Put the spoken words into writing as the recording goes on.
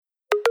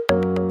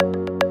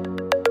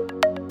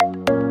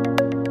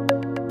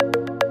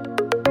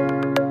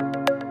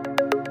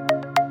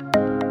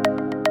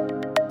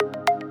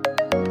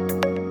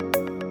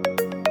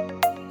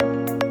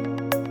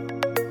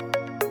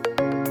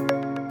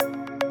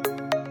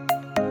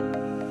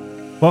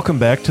Welcome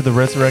back to the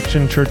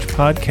Resurrection Church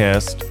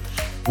podcast,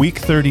 week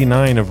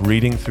 39 of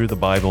reading through the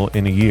Bible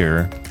in a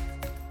year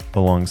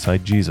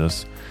alongside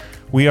Jesus.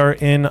 We are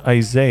in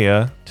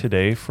Isaiah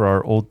today for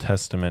our Old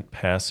Testament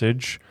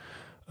passage.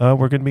 We're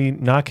going to be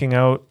knocking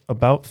out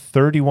about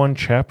 31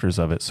 chapters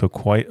of it, so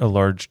quite a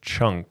large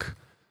chunk,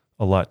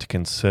 a lot to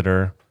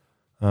consider,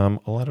 a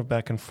lot of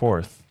back and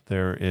forth.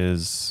 There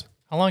is...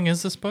 How long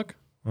is this book?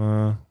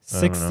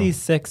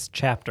 66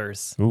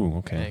 chapters. Ooh,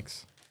 okay.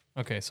 Thanks.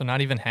 Okay, so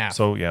not even half.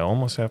 So, yeah,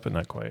 almost half, but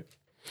not quite.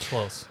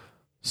 Close.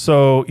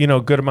 So,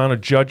 good amount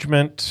of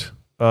judgment.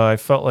 I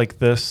felt like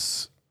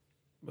this,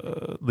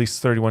 at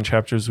least 31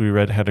 chapters we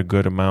read, had a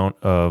good amount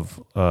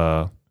of,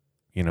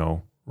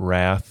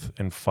 wrath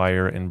and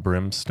fire and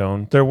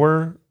brimstone. There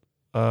were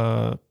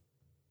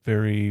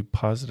very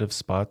positive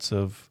spots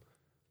of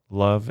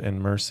love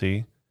and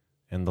mercy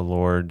and the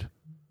Lord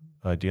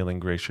dealing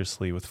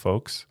graciously with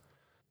folks.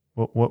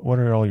 What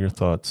are all your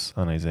thoughts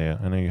on Isaiah?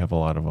 I know you have a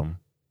lot of them.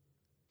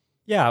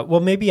 Yeah, well,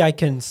 maybe I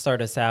can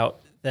start us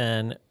out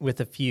then with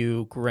a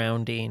few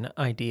grounding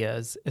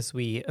ideas as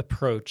we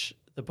approach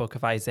the book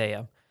of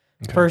Isaiah.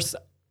 Okay. First,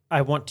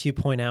 I want to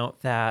point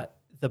out that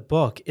the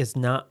book is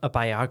not a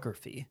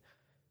biography.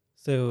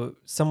 So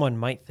someone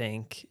might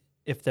think,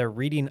 if they're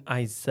reading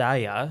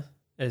Isaiah,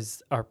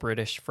 as our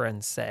British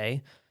friends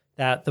say,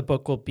 that the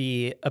book will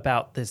be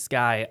about this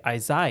guy,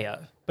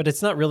 Isaiah. But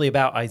it's not really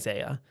about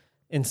Isaiah.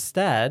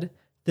 Instead,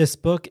 this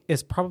book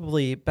is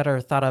probably better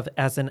thought of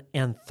as an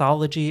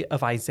anthology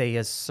of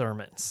Isaiah's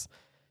sermons.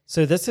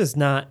 So this is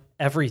not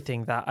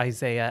everything that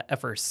Isaiah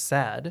ever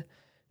said,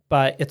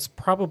 but it's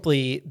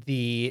probably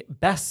the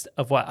best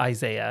of what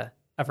Isaiah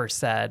ever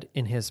said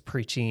in his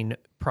preaching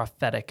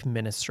prophetic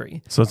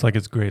ministry. So it's like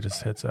his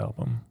greatest hits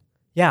album.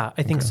 Yeah,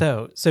 I think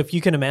so. So if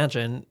you can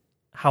imagine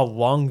how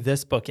long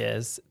this book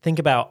is, think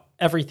about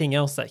everything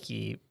else that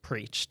he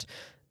preached.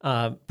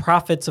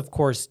 Prophets, of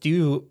course,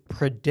 do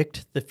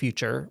predict the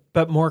future,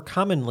 but more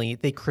commonly,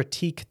 they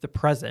critique the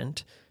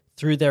present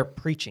through their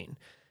preaching.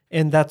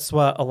 And that's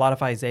what a lot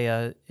of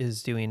Isaiah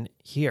is doing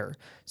here.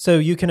 So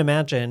you can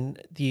imagine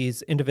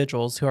these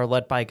individuals who are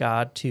led by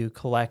God to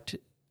collect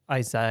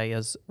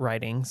Isaiah's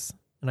writings.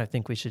 And I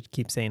think we should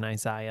keep saying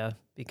Isaiah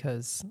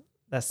because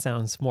that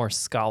sounds more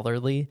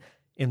scholarly.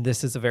 And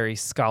this is a very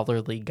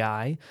scholarly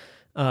guy.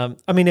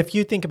 If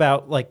you think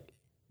about,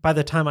 by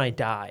the time I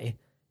die,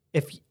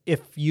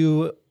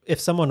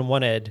 if someone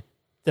wanted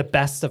the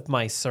best of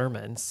my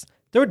sermons,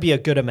 there would be a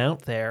good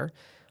amount there.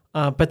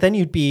 But then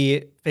you'd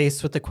be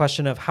faced with the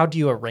question of, how do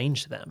you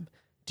arrange them?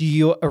 Do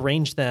you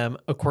arrange them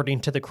according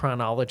to the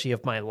chronology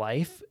of my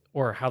life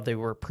or how they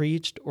were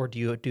preached? Or do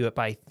you do it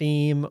by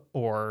theme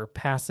or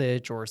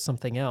passage or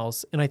something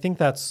else? And I think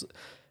that's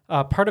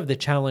part of the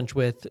challenge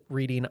with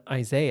reading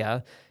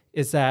Isaiah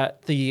is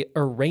that the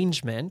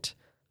arrangement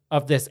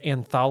of this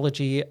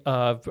anthology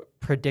of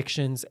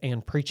predictions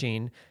and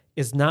preaching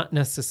is not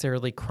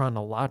necessarily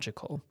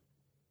chronological.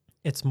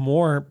 It's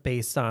more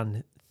based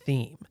on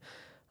theme.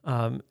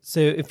 So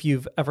if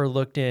you've ever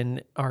looked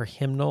in our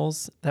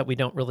hymnals that we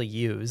don't really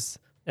use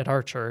at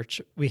our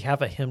church, we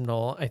have a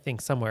hymnal, I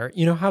think, somewhere.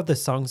 You know how the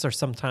songs are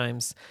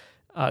sometimes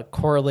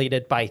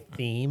correlated by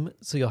theme?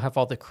 So you'll have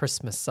all the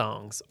Christmas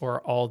songs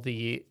or all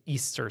the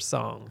Easter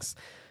songs.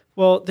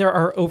 Well, there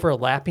are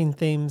overlapping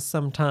themes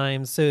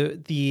sometimes, so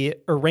the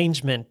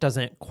arrangement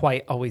doesn't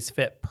quite always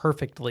fit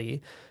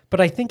perfectly.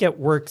 But I think it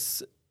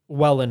works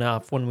well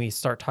enough when we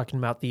start talking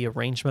about the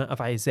arrangement of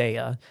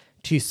Isaiah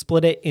to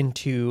split it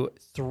into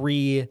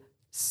 3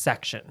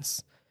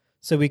 sections.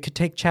 So we could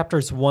take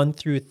chapters 1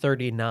 through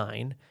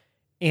 39,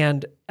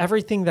 and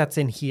everything that's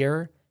in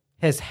here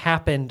has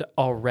happened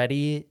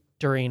already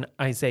during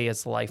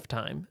Isaiah's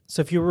lifetime.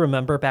 So if you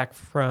remember back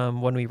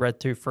from when we read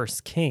through 2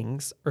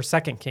 Kings,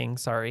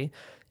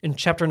 in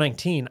chapter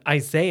 19,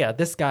 Isaiah,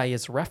 this guy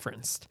is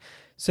referenced.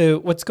 So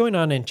what's going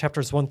on in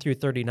chapters 1 through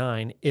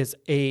 39 is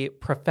a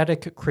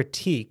prophetic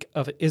critique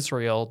of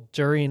Israel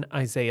during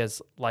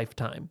Isaiah's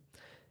lifetime.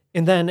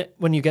 And then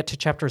when you get to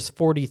chapters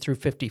 40 through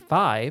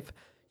 55,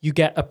 you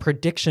get a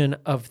prediction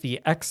of the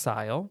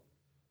exile.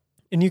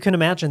 And you can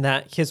imagine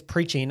that his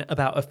preaching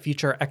about a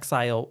future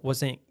exile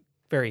wasn't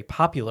very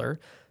popular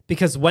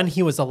because when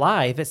he was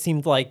alive, it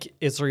seemed like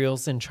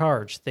Israel's in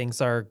charge.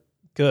 Things are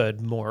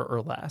good, more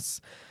or less.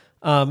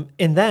 And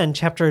then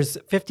chapters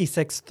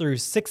 56 through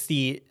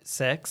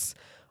 66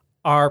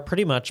 are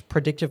pretty much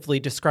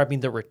predictively describing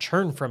the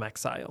return from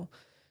exile.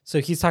 So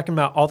he's talking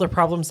about all the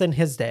problems in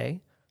his day,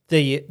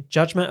 the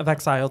judgment of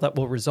exile that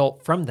will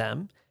result from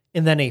them,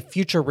 and then a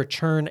future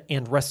return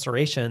and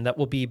restoration that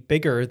will be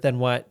bigger than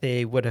what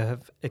they would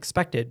have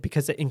expected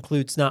because it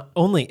includes not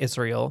only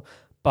Israel,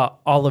 but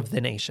all of the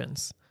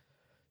nations.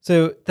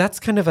 So that's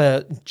kind of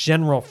a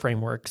general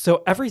framework.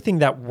 So everything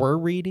that we're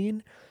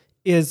reading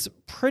is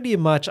pretty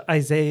much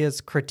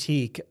Isaiah's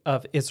critique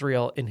of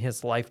Israel in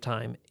his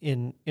lifetime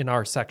in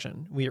our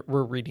section. We're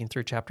reading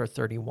through chapter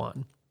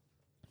 31.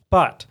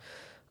 But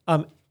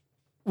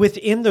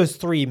within those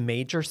 3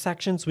 major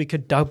sections, we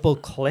could double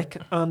click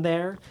on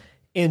there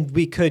and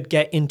we could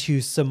get into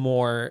some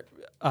more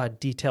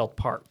detailed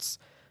parts.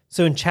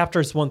 So in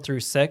chapters 1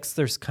 through 6,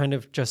 there's kind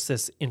of just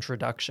this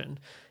introduction,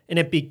 and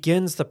it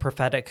begins the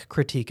prophetic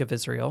critique of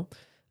Israel.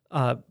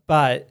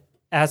 But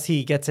as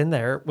he gets in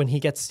there, when he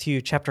gets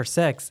to chapter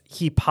 6,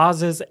 he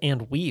pauses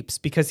and weeps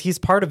because he's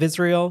part of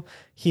Israel.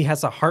 He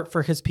has a heart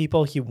for his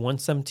people. He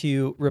wants them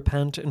to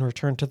repent and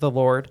return to the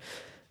Lord.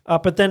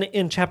 But then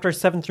in chapters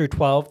 7 through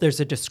 12,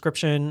 there's a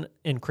description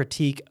and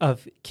critique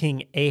of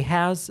King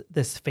Ahaz,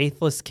 this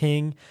faithless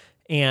king,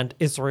 and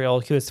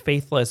Israel, who is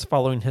faithless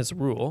following his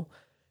rule.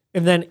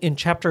 And then in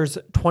chapters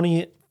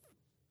 13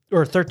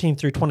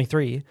 through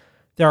 23,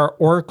 there are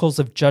oracles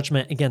of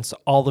judgment against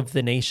all of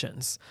the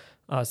nations.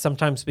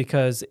 Sometimes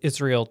because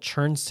Israel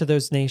turns to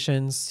those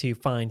nations to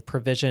find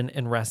provision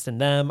and rest in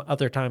them.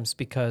 Other times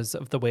because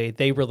of the way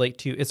they relate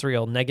to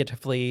Israel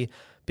negatively,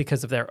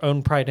 because of their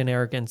own pride and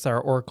arrogance, there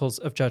are oracles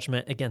of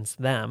judgment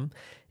against them.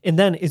 And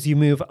then as you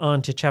move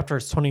on to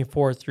chapters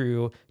 24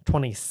 through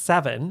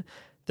 27,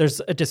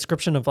 there's a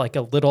description of like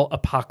a little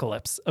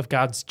apocalypse of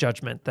God's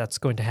judgment that's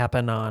going to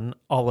happen on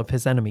all of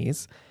his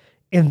enemies.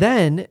 And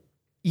then,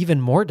 even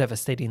more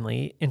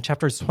devastatingly, in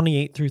chapters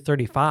 28 through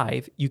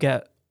 35, you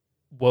get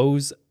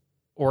woes,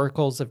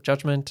 oracles of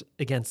judgment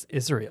against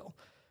Israel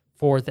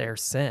for their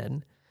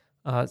sin.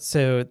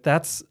 So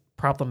that's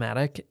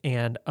problematic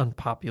and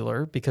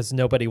unpopular because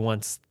nobody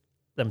wants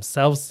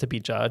themselves to be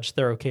judged.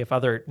 They're okay if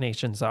other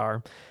nations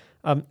are.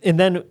 And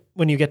then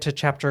when you get to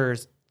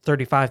chapters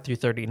 35 through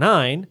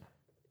 39,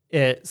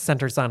 it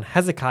centers on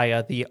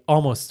Hezekiah, the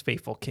almost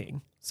faithful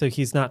king. So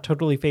he's not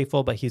totally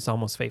faithful, but he's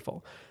almost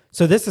faithful.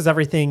 So this is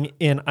everything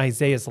in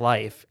Isaiah's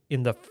life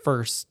in the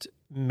first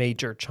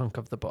major chunk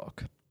of the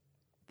book.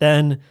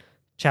 Then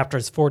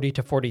chapters 40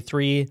 to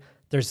 43,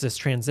 there's this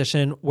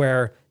transition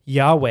where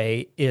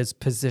Yahweh is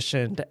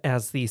positioned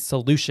as the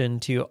solution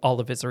to all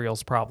of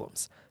Israel's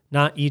problems.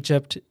 Not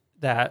Egypt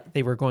that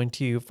they were going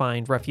to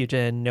find refuge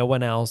in, no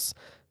one else.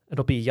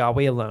 It'll be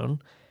Yahweh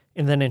alone.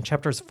 And then in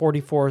chapters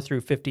 44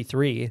 through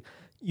 53,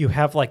 you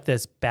have like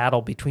this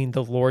battle between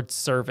the Lord's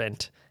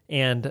servant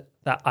and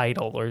the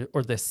idol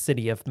or the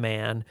city of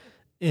man.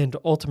 And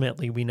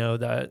ultimately, we know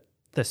that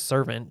the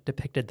servant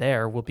depicted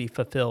there will be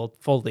fulfilled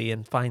fully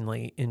and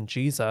finally in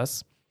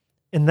Jesus.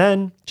 And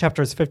then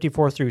chapters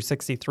 54 through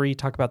 63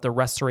 talk about the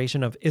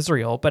restoration of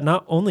Israel, but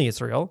not only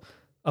Israel,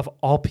 of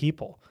all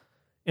people.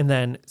 And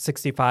then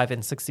 65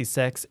 and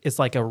 66 is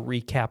like a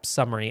recap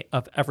summary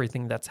of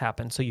everything that's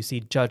happened. So you see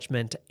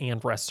judgment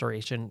and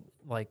restoration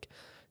like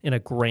in a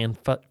grand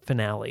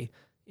finale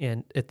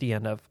at the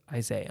end of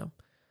Isaiah.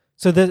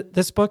 So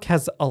this book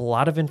has a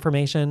lot of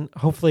information.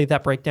 Hopefully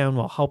that breakdown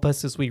will help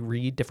us as we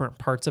read different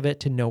parts of it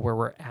to know where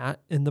we're at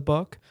in the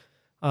book.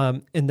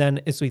 And then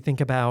as we think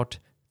about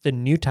the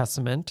New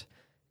Testament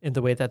and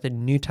the way that the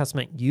New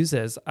Testament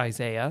uses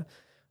Isaiah,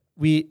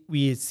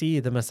 we see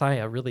the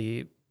Messiah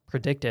really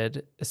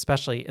predicted,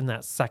 especially in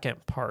that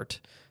second part,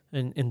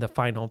 in the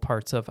final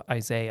parts of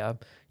Isaiah,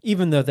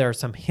 even though there are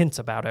some hints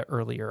about it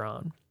earlier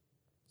on.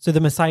 So the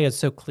Messiah is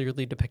so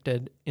clearly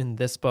depicted in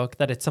this book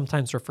that it's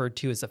sometimes referred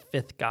to as a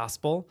fifth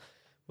gospel,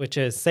 which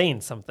is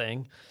saying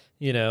something.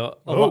 You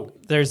know,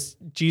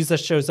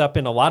 Jesus shows up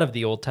in a lot of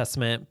the Old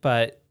Testament,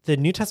 but the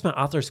New Testament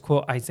authors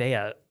quote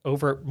Isaiah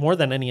over more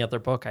than any other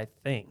book, I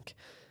think.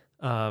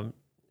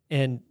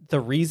 And the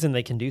reason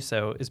they can do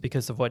so is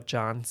because of what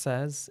John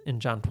says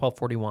in John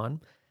 12:41,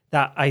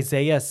 that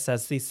Isaiah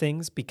says these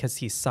things because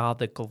he saw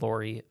the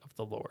glory of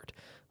the Lord.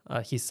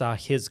 He saw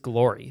his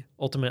glory,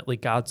 ultimately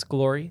God's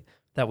glory,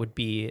 that would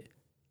be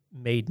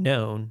made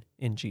known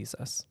in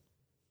Jesus.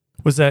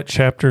 Was that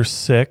chapter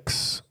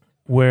 6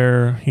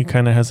 where he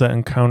kind of has that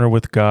encounter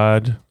with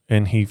God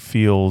and he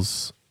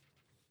feels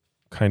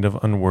kind of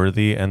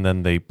unworthy and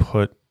then they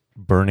put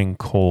burning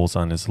coals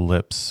on his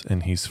lips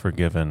and he's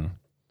forgiven?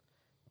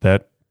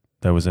 That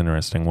was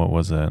interesting. What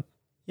was that?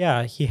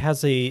 Yeah, he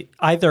has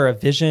either a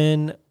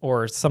vision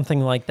or something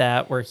like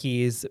that where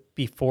he's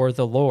before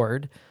the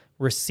Lord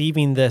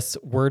receiving this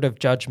word of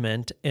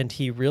judgment, and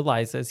he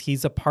realizes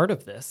he's a part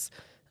of this.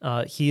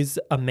 He's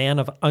a man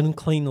of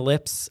unclean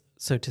lips,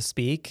 so to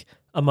speak,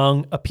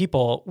 among a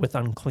people with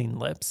unclean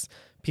lips,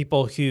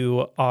 people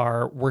who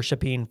are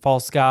worshiping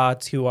false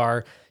gods, who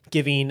are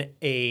giving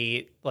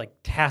a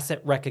tacit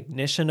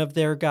recognition of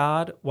their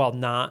God while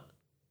not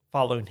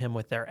following him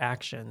with their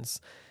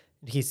actions.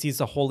 He sees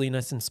the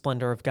holiness and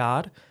splendor of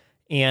God,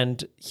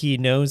 and he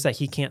knows that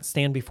he can't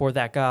stand before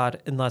that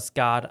God unless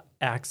God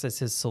acts as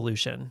his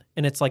solution.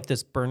 And it's like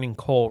this burning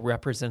coal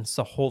represents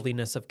the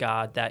holiness of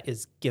God that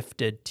is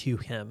gifted to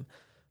him,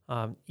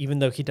 even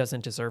though he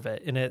doesn't deserve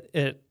it. And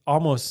it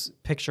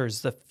almost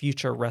pictures the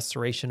future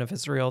restoration of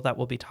Israel that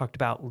will be talked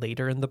about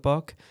later in the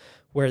book,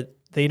 where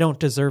they don't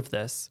deserve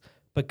this,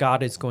 but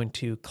God is going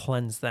to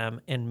cleanse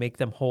them and make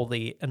them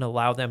holy and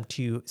allow them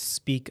to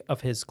speak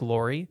of his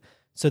glory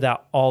so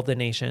that all the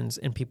nations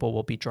and people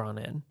will be drawn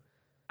in.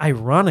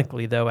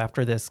 Ironically, though,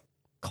 after this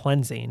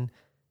cleansing,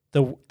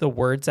 the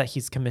words that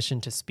he's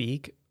commissioned to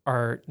speak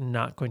are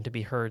not going to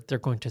be heard. They're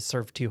going to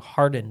serve to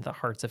harden the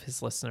hearts of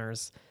his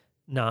listeners,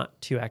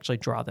 not to actually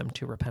draw them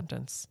to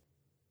repentance,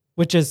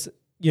 which is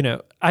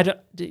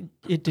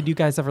did you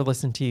guys ever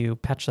listen to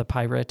Patch the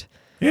Pirate?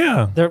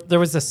 Yeah. There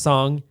was a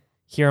song,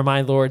 "Here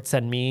my Lord,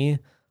 send me.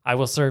 I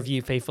will serve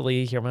you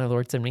faithfully. Here my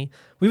Lord, send me."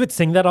 We would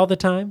sing that all the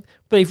time.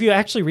 But if you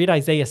actually read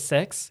Isaiah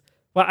 6,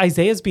 what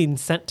Isaiah is being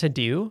sent to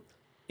do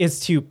is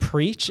to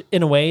preach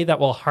in a way that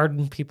will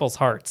harden people's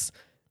hearts,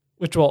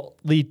 which will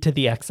lead to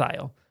the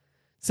exile.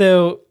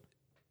 So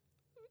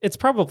it's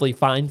probably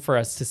fine for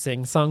us to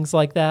sing songs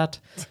like that.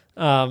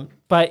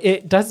 But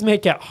it does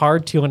make it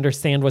hard to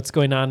understand what's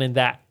going on in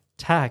that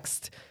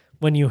text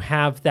when you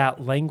have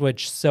that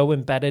language so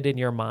embedded in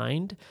your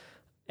mind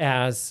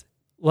as,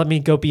 let me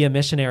go be a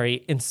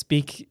missionary and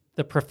speak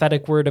the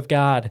prophetic word of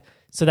God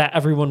so that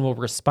everyone will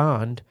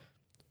respond,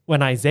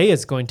 when Isaiah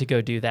is going to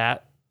go do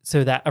that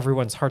so that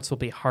everyone's hearts will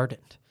be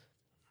hardened.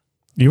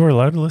 You were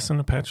allowed to listen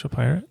to Patch the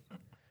Pirate?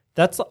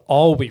 That's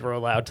all we were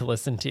allowed to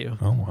listen to.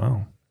 Oh,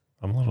 wow.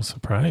 I'm a little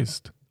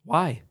surprised.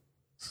 Why?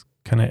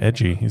 Kind of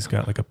edgy. He's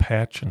got like a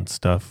patch and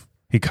stuff.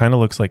 He kind of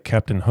looks like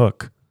Captain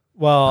Hook,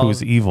 Well,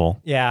 who's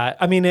evil. yeah.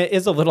 I mean, it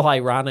is a little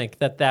ironic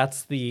that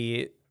that's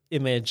the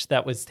image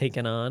that was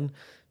taken on.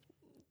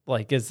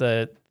 Like, is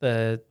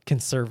the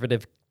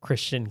conservative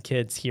Christian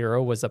kid's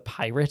hero was a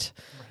pirate,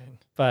 Right.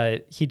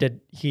 but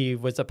he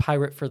was a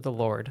pirate for the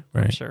Lord,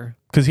 I'm Right. sure.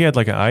 Because he had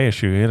like an eye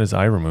issue. He had his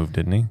eye removed,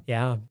 didn't he?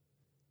 Yeah.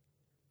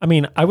 I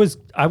mean, I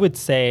would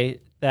say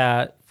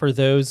that for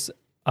those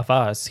of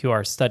us who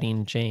are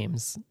studying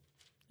James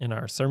in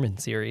our sermon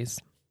series,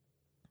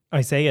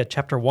 Isaiah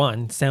chapter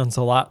 1 sounds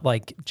a lot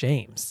like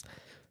James.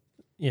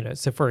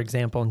 So for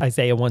example, in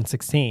Isaiah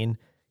 1:16,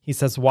 he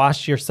says,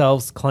 "Wash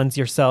yourselves, cleanse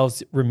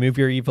yourselves, remove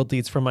your evil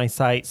deeds from my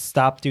sight,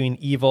 stop doing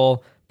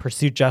evil,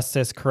 pursue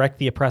justice, correct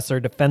the oppressor,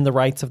 defend the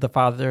rights of the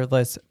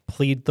fatherless,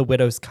 plead the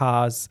widow's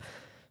cause."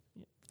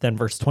 Then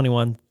verse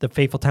 21, "The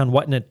faithful town,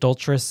 what an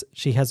adulteress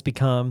she has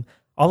become."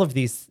 All of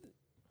these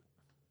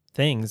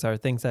things are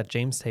things that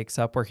James takes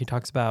up, where he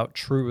talks about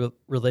true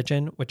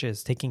religion, which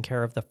is taking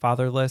care of the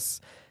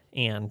fatherless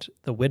and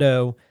the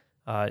widow.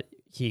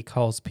 He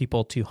calls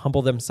people to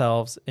humble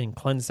themselves and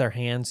cleanse their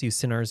hands. "You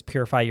sinners,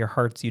 purify your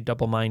hearts, you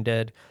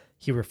double-minded."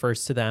 He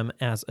refers to them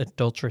as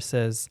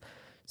adulteresses.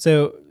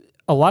 So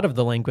a lot of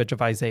the language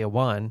of Isaiah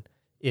 1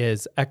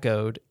 is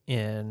echoed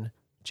in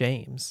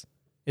James.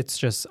 It's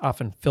just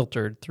often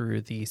filtered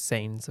through the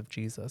sayings of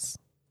Jesus.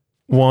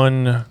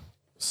 One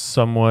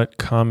somewhat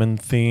common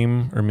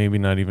theme, or maybe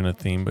not even a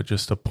theme, but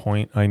just a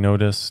point I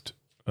noticed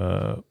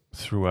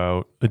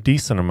throughout a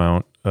decent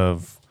amount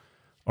of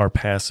our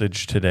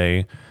passage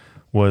today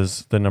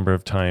was the number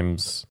of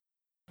times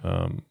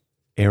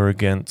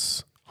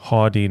arrogance,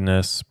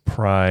 haughtiness,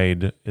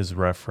 pride is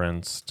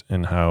referenced,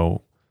 and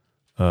how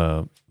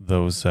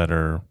those that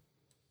are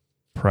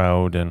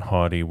proud and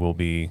haughty will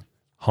be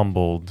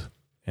humbled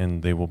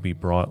and they will be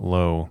brought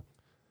low.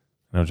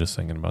 And I was just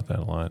thinking about that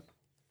a lot,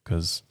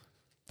 because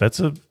that's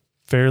a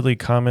fairly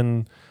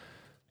common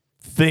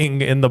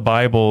thing in the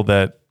Bible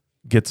that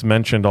gets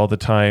mentioned all the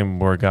time,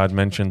 where God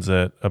mentions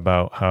it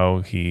about how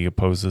he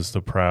opposes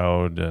the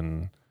proud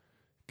and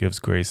gives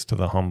grace to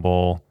the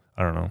humble.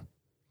 I don't know.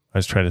 I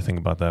just try to think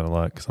about that a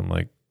lot, because I'm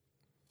like,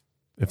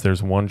 if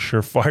there's one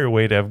surefire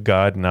way to have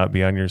God not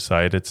be on your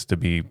side, it's to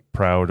be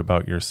proud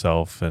about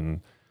yourself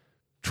and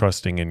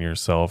trusting in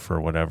yourself or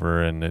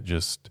whatever. And it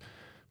just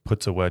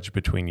puts a wedge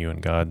between you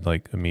and God,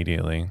 like,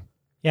 immediately.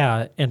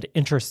 Yeah, and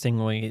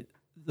interestingly,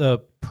 the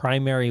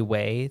primary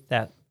way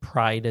that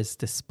pride is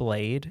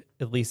displayed,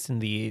 at least in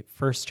the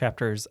first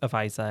chapters of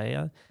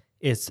Isaiah,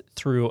 is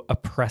through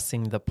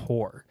oppressing the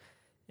poor.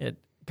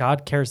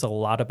 God cares a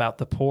lot about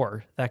the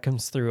poor. That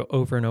comes through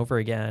over and over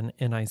again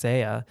in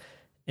Isaiah,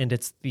 and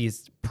it's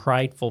these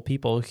prideful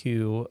people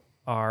who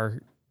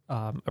are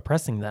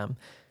oppressing them.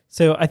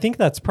 So I think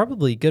that's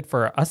probably good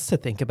for us to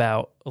think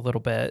about a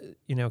little bit.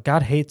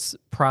 God hates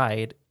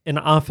pride, and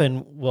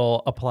often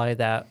will apply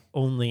that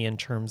only in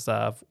terms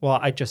of, well,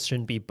 I just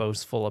shouldn't be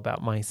boastful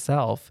about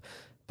myself.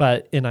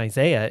 But in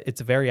Isaiah, it's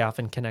very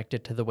often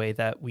connected to the way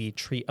that we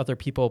treat other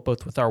people,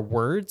 both with our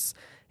words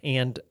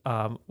and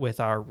with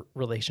our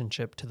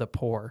relationship to the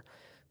poor.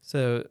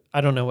 So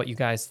I don't know what you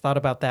guys thought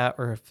about that,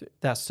 or if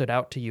that stood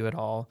out to you at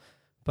all.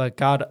 But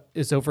God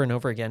is over and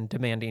over again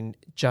demanding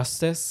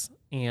justice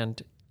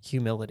and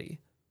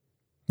humility.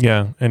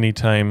 Yeah,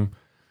 anytime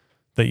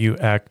that you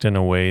act in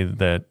a way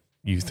that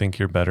you think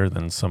you're better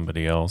than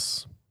somebody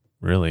else,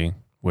 really,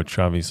 which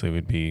obviously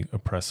would be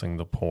oppressing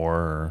the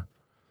poor,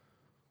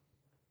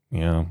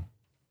 or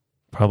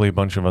probably a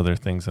bunch of other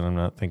things that I'm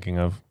not thinking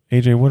of.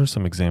 AJ, what are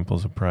some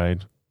examples of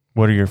pride?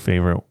 What are your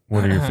favorite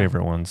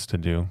ones to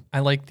do? I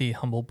like the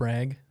humble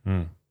brag.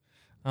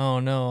 Oh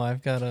no,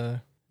 I've got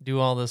to do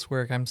all this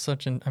work. I'm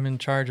in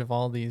charge of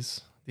all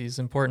these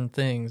important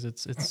things.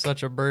 It's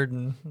such a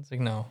burden. It's like,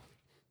 no,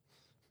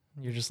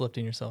 you're just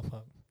lifting yourself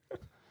up.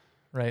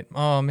 Right.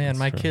 Oh man,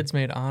 my kids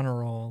made honor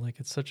roll. Like,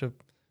 it's such a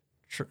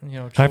chore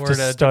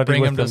to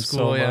bring them to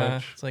school.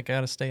 Yeah, it's like, I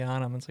got to stay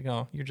on them. It's like,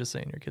 oh, you're just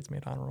saying your kids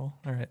made honor roll.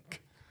 All right.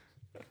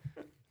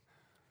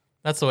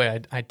 That's the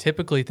way I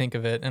typically think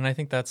of it, and I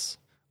think that's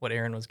what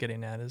Aaron was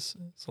getting at. Is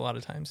a lot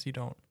of times you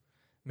don't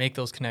make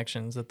those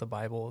connections that the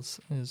Bible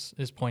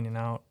is pointing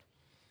out.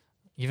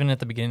 Even at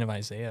the beginning of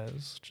Isaiah,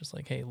 it's just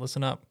like, hey,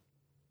 listen up,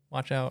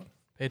 watch out,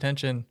 pay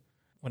attention.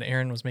 When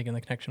Aaron was making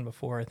the connection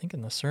before, I think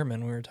in the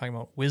sermon, we were talking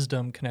about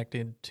wisdom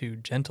connected to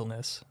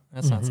gentleness.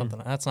 That's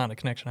that's not a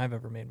connection I've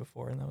ever made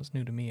before, and that was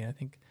new to me. I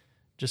think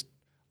just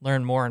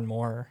learn more and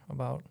more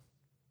about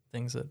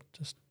things that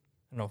just,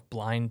 I don't know if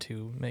blind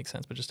to makes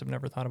sense, but just have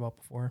never thought about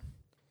before.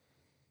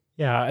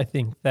 Yeah, I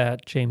think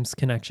that James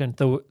connection,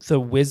 the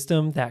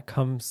wisdom that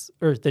comes,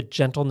 or the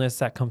gentleness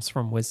that comes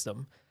from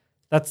wisdom,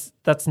 that's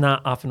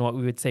not often what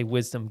we would say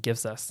wisdom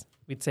gives us.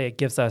 We'd say it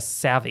gives us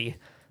savvy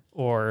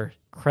or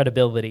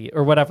credibility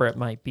or whatever it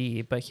might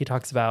be, but he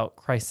talks about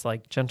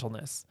Christ-like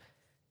gentleness.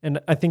 And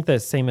I think the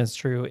same is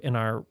true in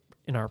our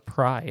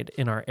pride,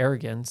 in our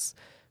arrogance.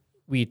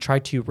 We try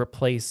to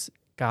replace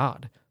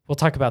God. We'll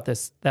talk about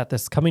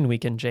this coming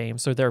week in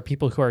James. So there are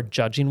people who are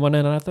judging one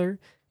another,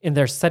 and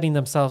they're setting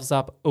themselves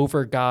up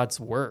over God's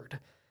word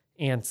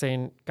and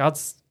saying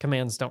God's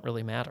commands don't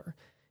really matter.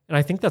 And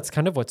I think that's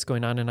kind of what's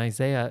going on in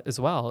Isaiah as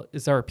well,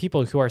 is there are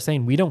people who are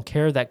saying we don't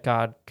care that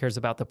God cares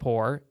about the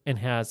poor and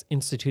has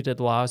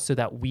instituted laws so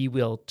that we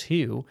will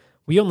too.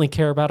 We only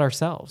care about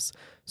ourselves.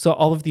 So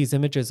all of these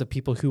images of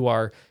people who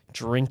are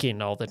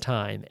drinking all the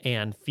time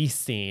and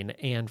feasting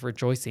and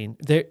rejoicing,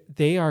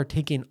 they are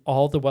taking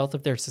all the wealth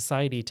of their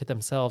society to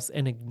themselves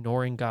and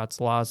ignoring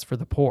God's laws for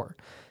the poor.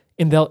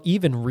 And they'll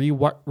even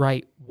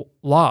rewrite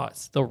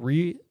laws.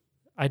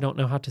 I don't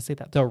know how to say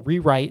that. They'll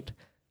rewrite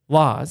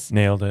laws.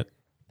 Nailed it.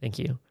 Thank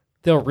you.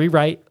 They'll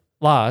rewrite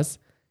laws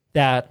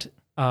that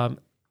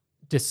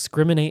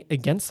discriminate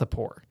against the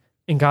poor.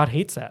 And God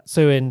hates that.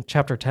 So in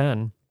chapter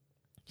 10,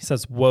 he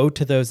says, "Woe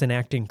to those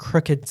enacting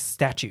crooked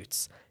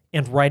statutes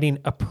and writing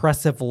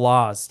oppressive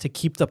laws to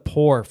keep the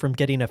poor from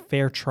getting a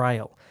fair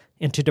trial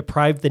and to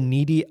deprive the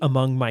needy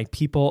among my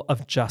people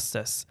of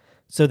justice,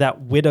 so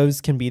that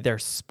widows can be their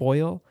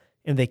spoil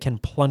and they can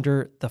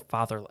plunder the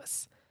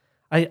fatherless."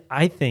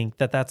 I think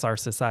that that's our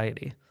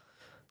society.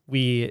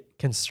 We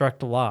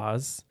construct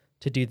laws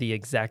to do the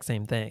exact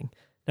same thing.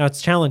 Now,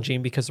 it's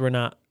challenging because we're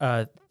not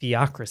a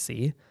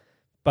theocracy,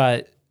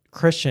 but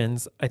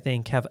Christians, I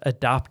think, have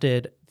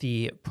adopted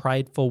the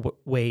prideful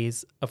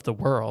ways of the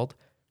world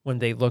when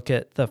they look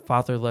at the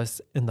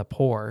fatherless and the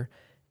poor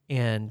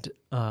and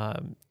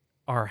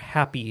are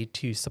happy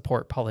to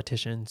support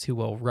politicians who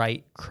will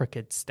write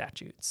crooked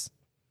statutes.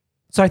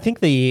 So I think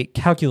the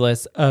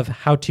calculus of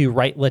how to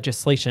write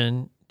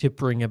legislation to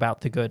bring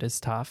about the good is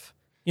tough.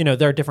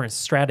 There are different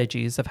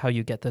strategies of how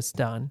you get this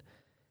done.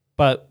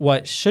 But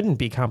what shouldn't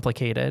be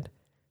complicated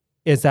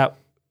is that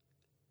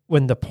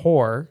when the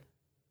poor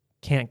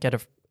can't get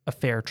a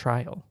fair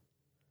trial,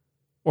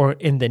 or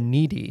in the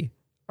needy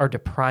are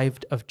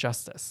deprived of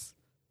justice,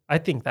 I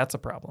think that's a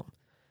problem.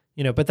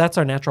 But that's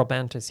our natural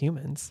bent as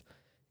humans,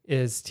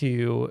 is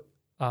to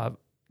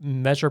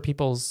measure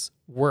people's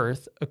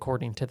worth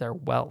according to their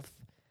wealth.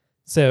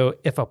 So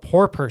if a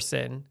poor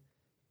person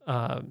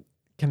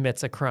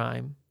commits a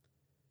crime,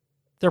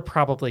 they're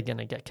probably going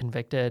to get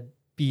convicted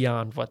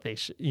beyond what they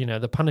should.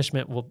 The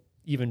punishment will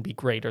even be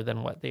greater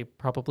than what they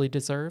probably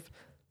deserve.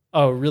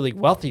 A really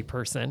wealthy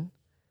person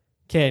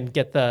can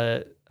get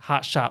the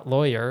hotshot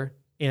lawyer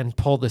and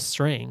pull the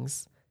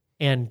strings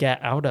and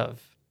get out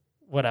of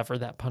whatever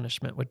that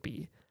punishment would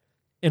be.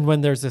 And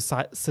when there's a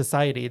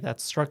society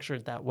that's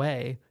structured that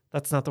way,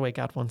 that's not the way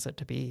God wants it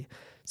to be.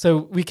 So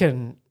we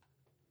can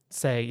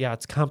say, yeah,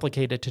 it's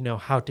complicated to know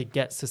how to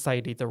get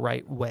society the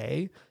right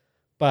way,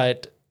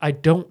 but I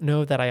don't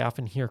know that I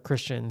often hear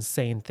Christians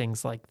saying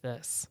things like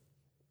this: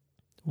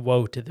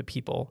 woe to the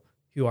people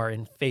who are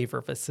in favor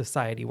of a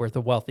society where the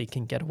wealthy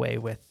can get away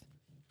with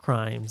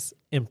crimes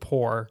and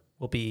poor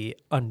will be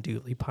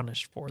unduly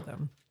punished for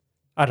them.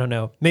 I don't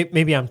know.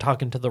 Maybe I'm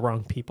talking to the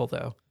wrong people,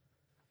 though.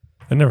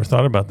 I never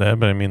thought about that,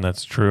 but I mean,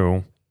 that's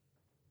true.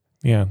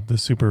 Yeah, the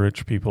super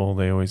rich people,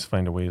 they always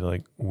find a way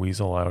to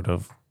weasel out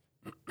of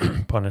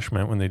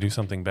punishment when they do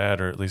something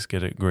bad, or at least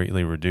get it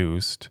greatly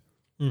reduced,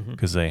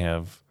 because they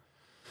have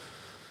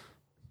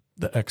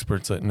the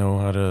experts that know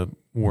how to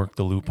work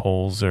the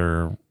loopholes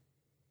or,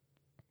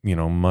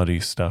 muddy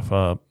stuff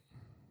up.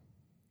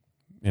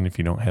 And if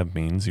you don't have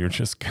means, you're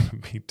just going to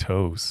be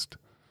toast.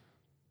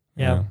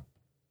 Yeah.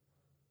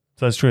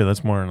 So that's true.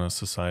 That's more on a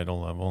societal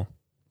level.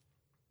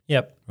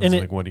 Yep. It's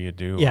and what do you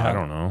do? Yeah, I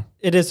don't know.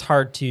 It is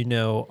hard to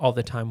know all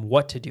the time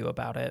what to do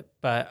about it.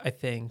 But I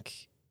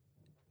think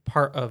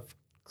part of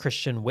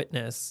Christian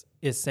witness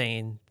is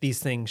saying these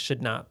things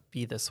should not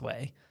be this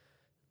way.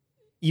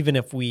 Even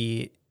if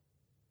we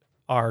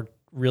are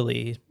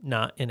really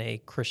not in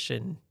a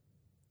Christian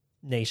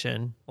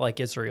nation like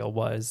Israel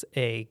was,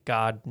 a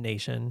God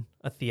nation,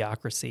 a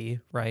theocracy,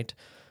 right?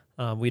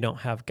 We don't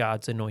have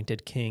God's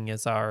anointed king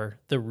as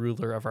the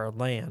ruler of our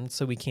land,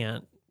 so we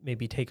can't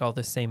maybe take all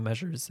the same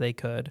measures they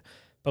could,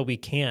 but we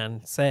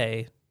can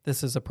say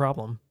this is a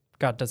problem.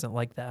 God doesn't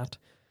like that.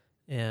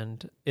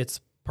 And it's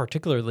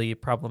particularly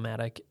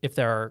problematic if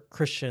there are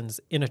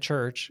Christians in a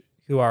church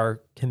who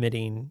are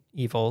committing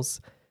evils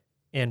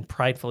and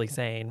pridefully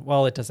saying,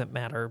 well, it doesn't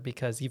matter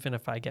because even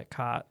if I get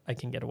caught, I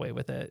can get away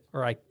with it,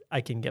 or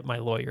I can get my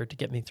lawyer to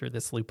get me through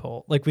this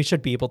loophole. Like, we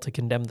should be able to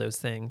condemn those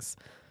things.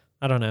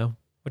 I don't know.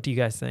 What do you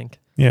guys think?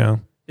 Yeah.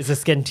 Is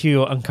this getting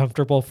too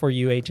uncomfortable for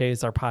you, AJ,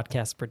 as our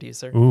podcast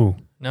producer? Ooh.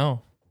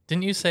 No.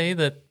 Didn't you say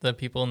that the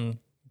people in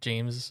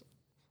James,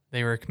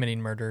 they were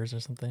committing murders or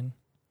something?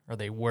 Or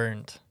they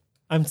weren't?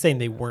 I'm saying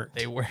they weren't.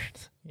 They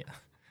weren't. Yeah. I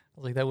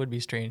was like, that would be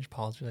strange.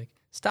 Paul's be like,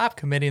 stop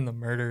committing the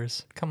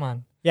murders. Come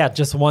on. Yeah,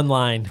 just one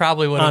line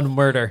Probably would on have,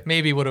 murder.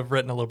 maybe would have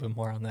written a little bit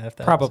more on that if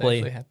that Probably.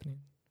 was actually happening.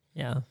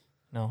 Yeah,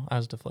 No, I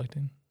was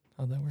deflecting.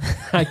 How'd that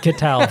work? I could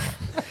tell.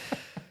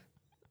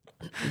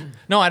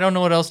 No, I don't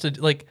know what else to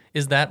do. Like,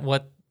 is that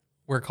what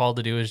we're called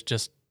to do, is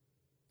just,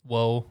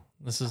 whoa,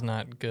 this is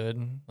not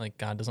good. Like,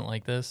 God doesn't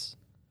like this.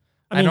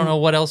 I don't know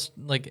what else,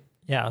 like,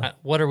 Yeah.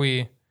 what are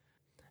we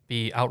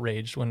be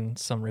outraged when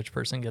some rich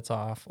person gets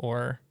off,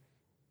 or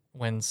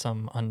when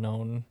some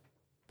unknown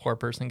poor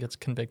person gets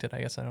convicted?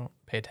 I guess I don't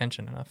pay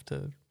attention enough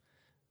to,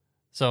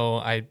 so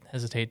I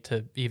hesitate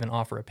to even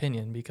offer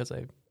opinion because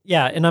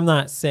Yeah, and I'm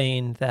not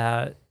saying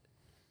that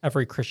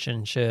every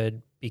Christian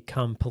should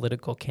become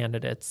political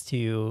candidates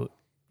to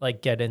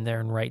like get in there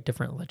and write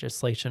different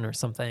legislation or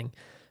something,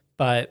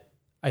 but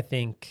I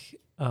think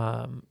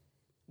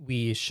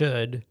we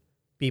should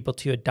be able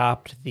to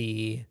adopt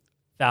the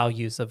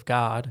values of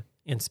God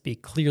and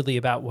speak clearly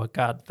about what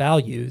God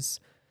values,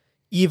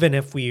 even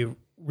if we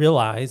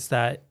realize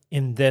that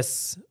in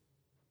this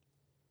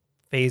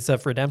phase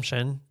of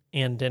redemption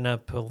and in a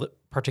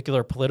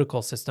particular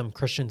political system,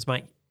 Christians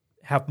might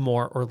have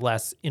more or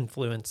less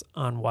influence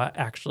on what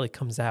actually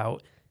comes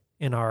out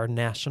in our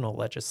national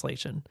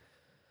legislation.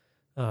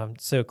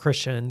 So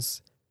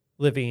Christians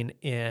living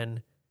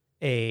in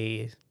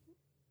a,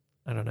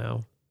 I don't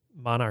know,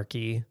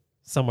 monarchy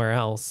somewhere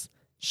else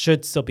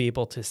should still be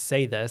able to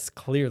say this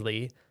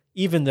clearly,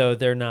 even though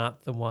they're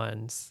not the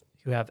ones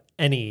who have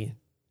any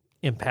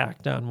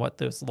impact on what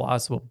those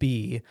laws will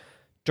be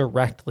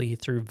directly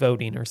through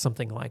voting or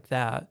something like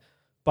that.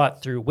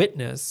 But through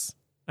witness,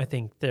 I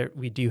think that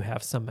we do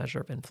have some measure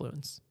of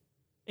influence.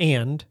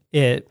 And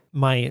it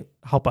might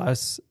help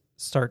us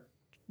start,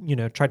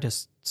 try to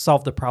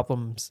solve the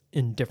problems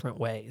in different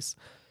ways.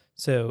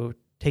 So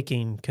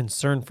taking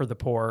concern for the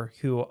poor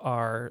who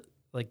are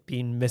like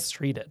being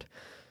mistreated.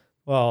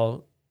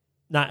 Well,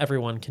 not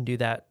everyone can do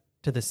that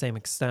to the same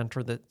extent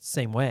or the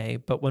same way,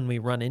 but when we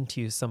run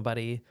into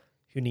somebody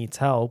who needs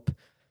help,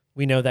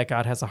 we know that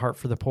God has a heart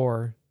for the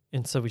poor,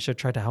 and so we should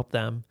try to help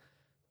them.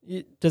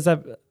 Does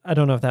that, I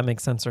don't know if that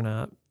makes sense or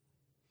not.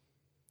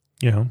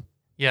 Yeah.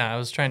 Yeah, I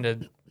was trying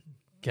to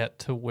get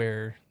to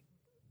where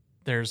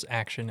there's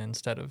action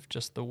instead of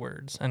just the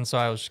words. And so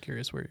I was just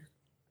curious where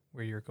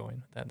you're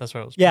going with that. That's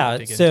what I was trying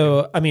to dig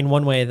into. I mean,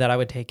 one way that I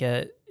would take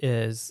it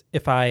is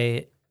if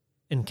I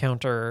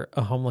encounter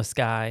a homeless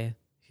guy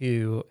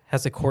who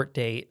has a court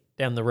date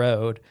down the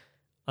road,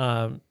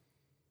 I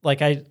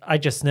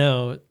just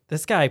know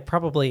this guy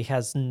probably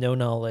has no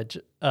knowledge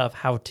of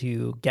how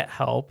to get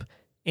help,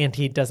 and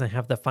he doesn't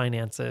have the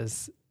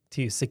finances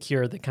to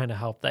secure the kind of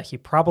help that he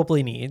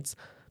probably needs.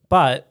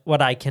 But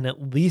what I can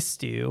at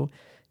least do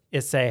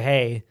is say,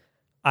 hey,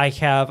 I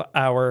have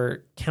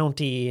our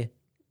county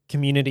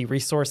community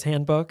resource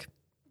handbook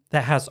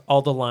that has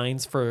all the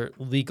lines for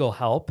legal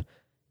help,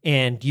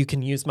 and you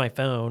can use my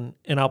phone,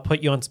 and I'll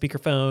put you on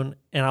speakerphone,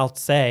 and I'll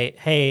say,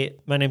 hey,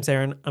 my name's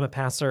Aaron. I'm a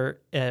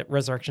pastor at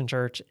Resurrection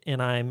Church,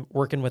 and I'm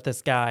working with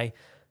this guy.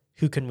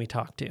 Who can we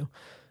talk to?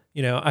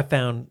 I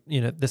found,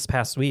 this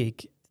past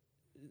week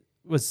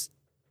was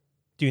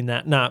doing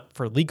that, not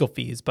for legal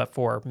fees, but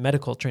for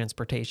medical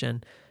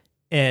transportation.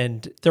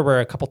 And there were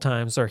a couple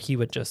times where he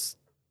would just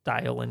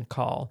dial and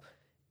call.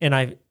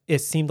 And it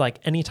seemed like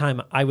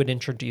anytime I would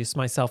introduce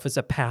myself as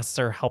a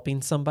pastor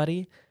helping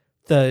somebody,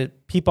 the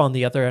people on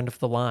the other end of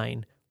the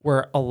line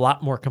were a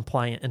lot more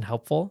compliant and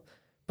helpful.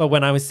 But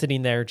when I was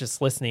sitting there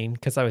just listening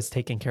because I was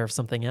taking care of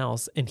something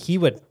else and he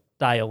would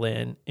dial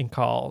in and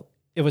call,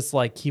 it was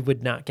like he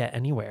would not get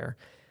anywhere.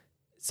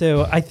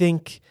 So I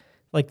think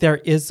like there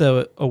is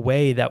a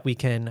way that we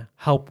can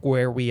help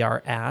where we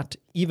are at,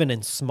 even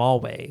in small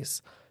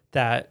ways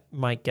that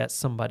might get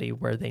somebody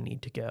where they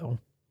need to go.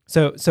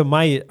 So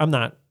I'm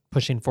not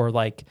pushing for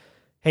like,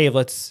 hey,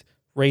 let's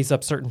raise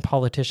up certain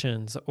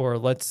politicians or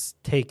let's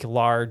take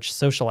large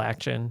social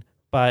action,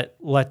 but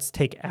let's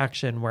take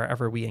action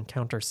wherever we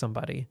encounter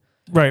somebody.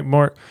 Right.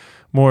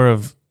 More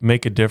of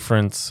make a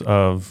difference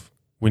of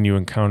when you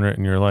encounter it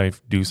in your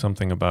life, do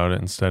something about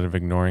it instead of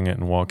ignoring it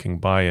and walking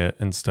by it,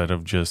 instead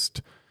of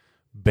just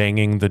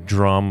banging the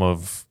drum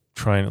of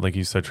trying, like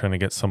you said, trying to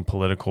get some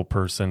political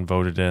person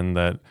voted in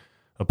that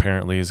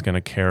apparently is going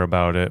to care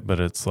about it. But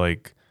it's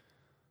like,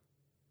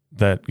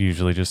 that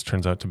usually just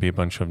turns out to be a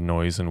bunch of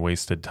noise and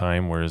wasted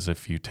time. Whereas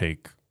if you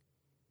take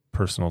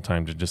personal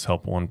time to just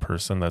help one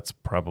person, that's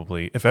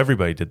probably, if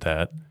everybody did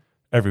that,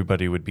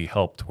 everybody would be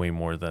helped way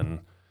more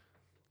than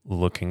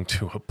looking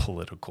to a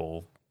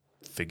political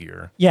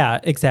figure. Yeah,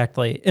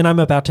 exactly. And I'm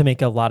about to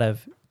make a lot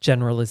of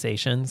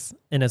generalizations.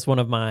 And as one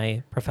of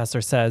my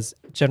professors says,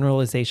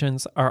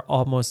 generalizations are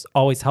almost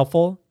always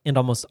helpful and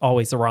almost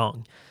always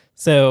wrong.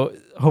 So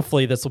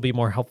hopefully this will be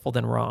more helpful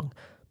than wrong.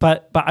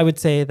 But I would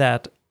say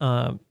that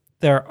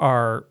there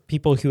are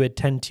people who would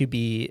tend to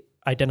be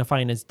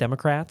identifying as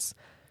Democrats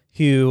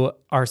who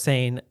are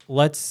saying,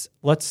 let's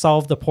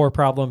solve the poor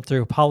problem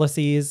through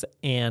policies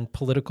and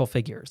political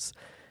figures.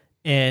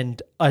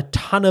 And a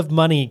ton of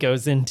money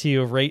goes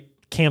into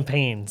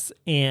campaigns,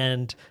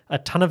 and a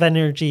ton of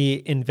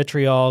energy and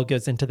vitriol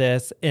goes into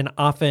this. And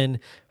often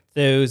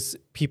those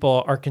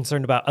people are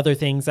concerned about other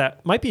things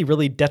that might be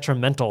really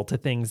detrimental to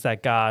things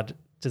that God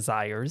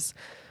desires.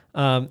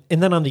 And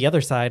then on the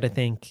other side, I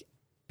think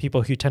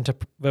people who tend to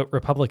vote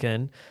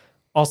Republican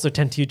also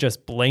tend to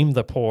just blame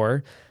the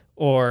poor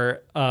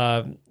or,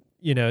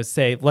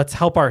 say, let's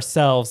help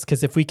ourselves,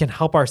 because if we can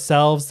help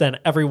ourselves, then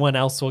everyone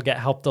else will get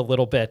helped a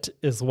little bit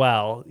as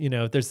well.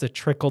 There's the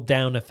trickle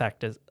down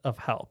effect of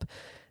help.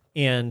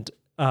 And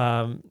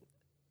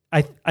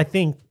I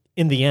think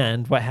in the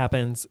end, what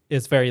happens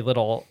is very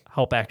little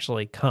help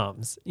actually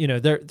comes.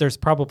 There's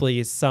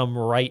probably some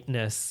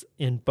rightness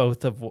in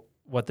both of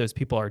what those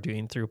people are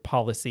doing through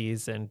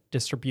policies and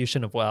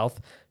distribution of wealth,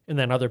 and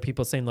then other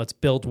people saying, let's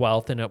build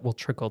wealth and it will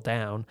trickle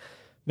down.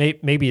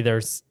 Maybe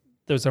those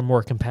are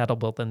more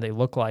compatible than they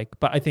look like.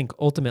 But I think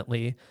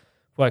ultimately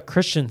what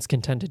Christians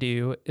can tend to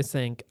do is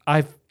think,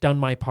 I've done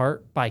my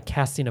part by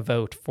casting a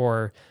vote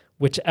for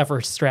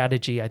whichever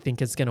strategy I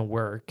think is going to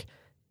work,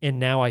 and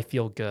now I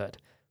feel good.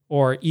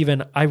 Or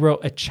even I wrote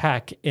a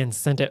check and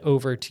sent it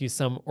over to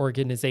some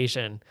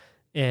organization,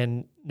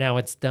 and now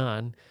it's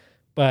done.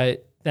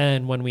 But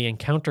then when we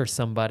encounter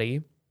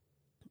somebody,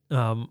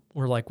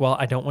 we're like, well,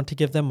 I don't want to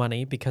give them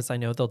money because I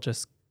know they'll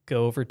just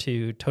go over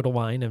to Total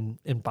Wine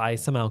and buy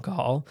some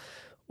alcohol,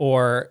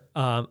 or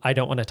I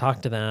don't want to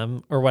talk to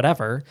them or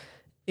whatever,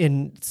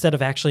 instead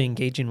of actually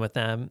engaging with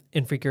them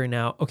and figuring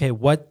out, okay,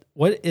 what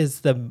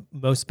is the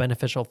most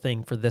beneficial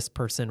thing for this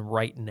person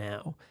right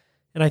now?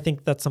 And I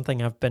think that's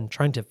something I've been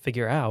trying to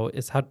figure out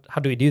is how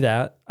do we do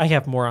that? I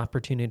have more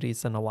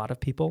opportunities than a lot of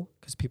people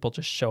because people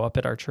just show up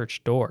at our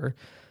church door.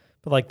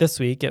 But like this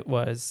week, it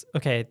was,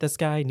 okay, this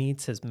guy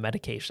needs his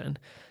medication.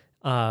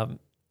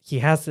 He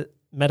has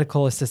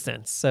medical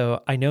assistance.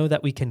 So I know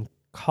that we can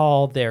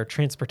call their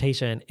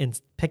transportation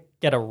and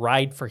get a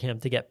ride for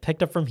him to get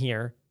picked up from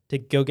here to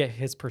go get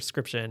his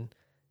prescription.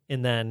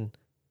 And then,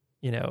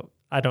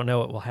 I don't know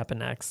what will happen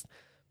next.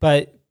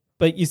 But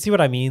you see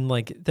what I mean?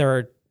 Like there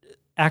are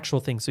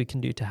actual things we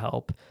can do to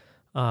help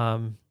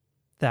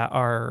that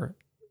are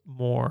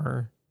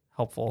more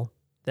helpful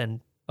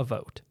than a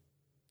vote.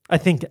 I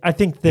think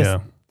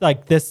this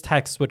this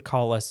text would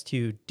call us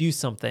to do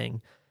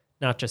something,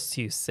 not just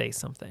to say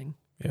something.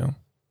 Yeah.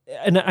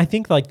 And I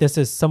think this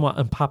is somewhat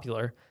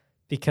unpopular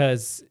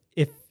because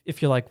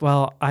if you're like,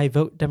 well, I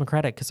vote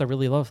Democratic because I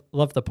really love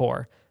the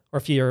poor, or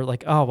if you're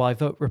like, oh, well, I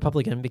vote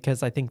Republican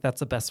because I think that's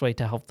the best way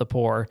to help the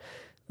poor.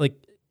 Like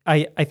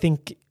I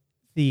think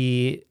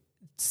the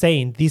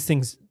saying these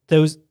things,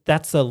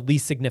 that's the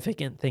least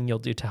significant thing you'll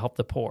do to help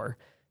the poor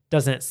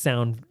doesn't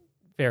sound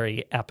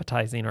very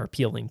appetizing or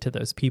appealing to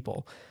those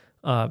people.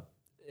 But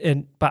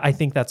I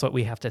think that's what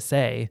we have to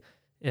say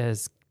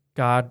is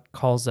God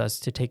calls us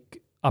to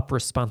take up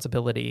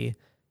responsibility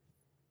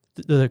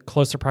the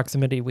closer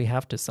proximity we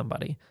have to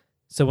somebody.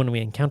 So when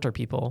we encounter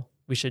people,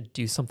 we should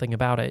do something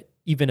about it,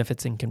 even if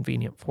it's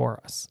inconvenient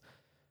for us.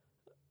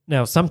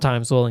 Now,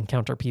 sometimes we'll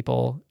encounter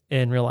people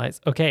and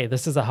realize, okay,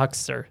 this is a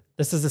huckster.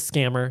 This is a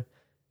scammer.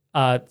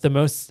 The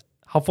most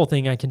helpful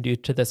thing I can do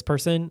to this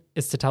person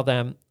is to tell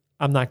them,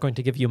 I'm not going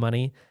to give you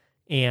money,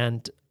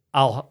 and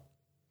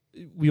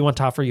we want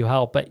to offer you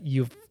help, but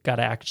you've got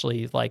to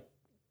actually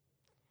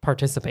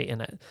participate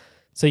in it.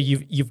 So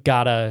you've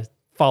got to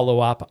follow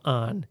up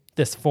on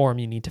this form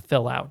you need to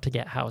fill out to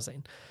get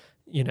housing,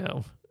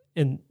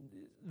 and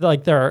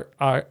there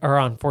are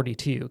on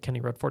 42,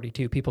 Kenny Road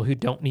 42, people who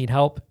don't need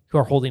help, who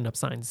are holding up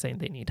signs saying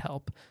they need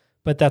help.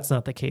 But that's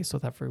not the case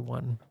with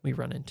everyone we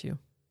run into.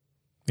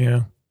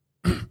 Yeah.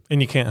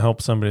 And you can't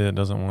help somebody that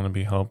doesn't want to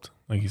be helped.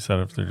 Like you said,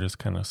 if they're just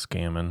kind of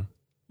scamming,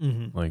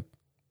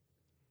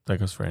 that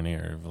goes for any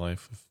area of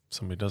life. If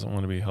somebody doesn't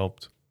want to be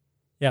helped.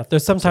 Yeah.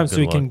 There's sometimes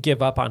we can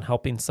give up on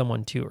helping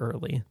someone too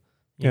early.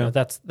 You know,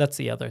 that's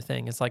the other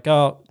thing. It's like,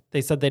 oh,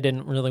 they said they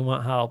didn't really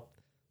want help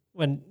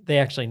when they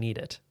actually need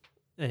it.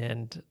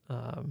 And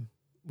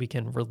we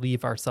can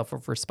relieve ourselves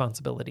of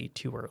responsibility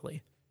too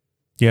early.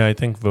 Yeah, I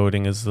think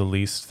voting is the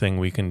least thing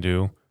we can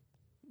do,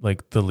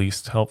 the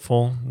least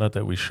helpful. Not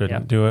that we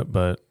shouldn't do it,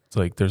 but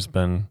it's there's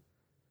been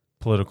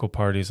political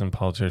parties and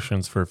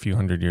politicians for a few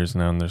hundred years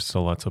now, and there's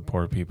still lots of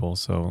poor people,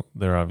 so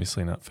they're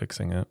obviously not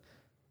fixing it.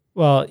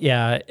 Well,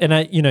 yeah,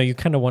 and you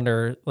kind of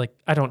wonder,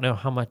 I don't know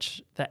how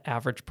much the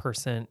average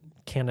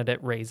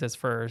candidate raises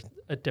for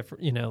a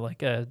different,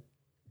 a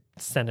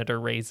senator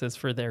raises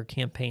for their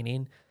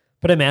campaigning.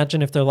 But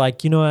imagine if they're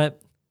like, you know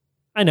what,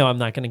 I know I'm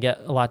not going to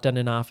get a lot done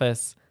in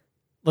office.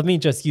 Let me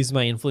just use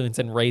my influence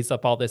and raise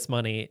up all this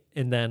money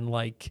and then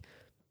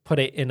put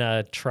it in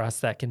a trust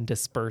that can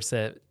disperse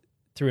it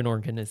through an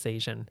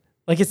organization.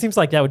 Like, it seems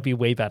like that would be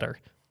way better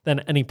than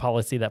any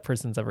policy that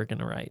person's ever going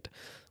to write.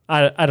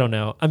 I don't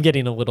know. I'm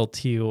getting a little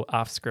too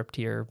off script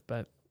here,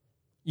 but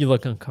you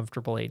look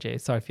uncomfortable,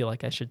 AJ, so I feel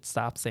like I should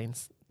stop saying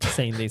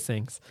these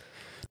things.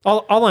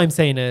 All I'm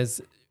saying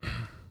is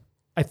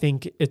I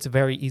think it's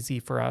very easy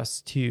for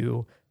us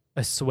to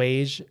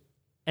assuage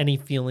any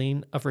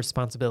feeling of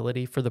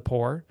responsibility for the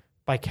poor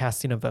by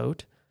casting a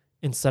vote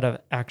instead of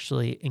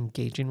actually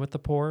engaging with the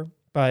poor.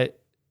 But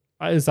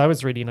as I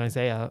was reading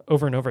Isaiah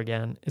over and over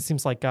again, it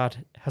seems like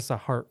God has a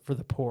heart for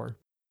the poor.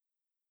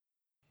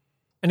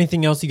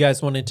 Anything else you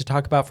guys wanted to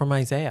talk about from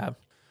Isaiah?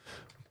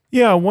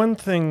 Yeah, one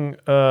thing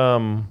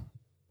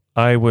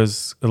I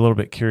was a little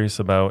bit curious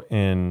about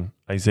in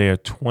Isaiah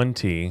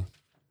 20,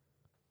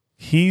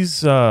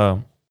 he's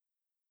wandering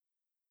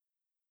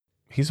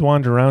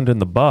around in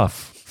the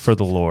buff for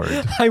the Lord.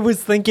 I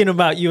was thinking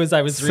about you as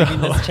I was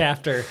reading this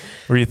chapter.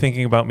 Were you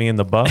thinking about me in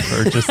the buff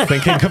or just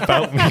thinking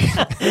about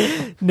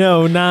me?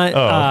 No, not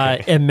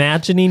okay.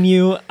 imagining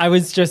you. I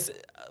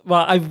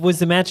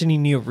was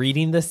imagining you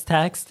reading this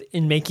text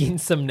and making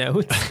some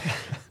notes,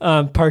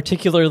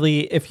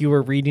 particularly if you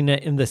were reading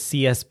it in the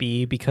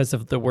CSB because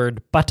of the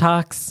word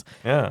buttocks.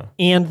 Yeah.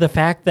 And the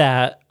fact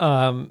that,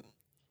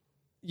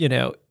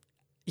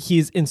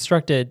 he's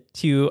instructed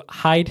to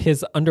hide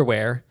his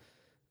underwear.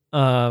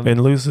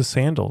 And lose his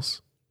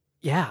sandals.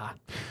 Yeah.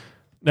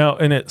 Now,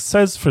 and it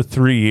says for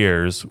 3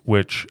 years,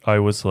 which I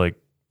was like,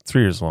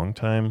 3 years, a long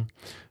time.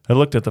 I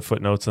looked at the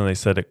footnotes and they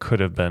said it could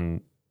have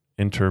been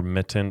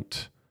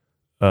intermittent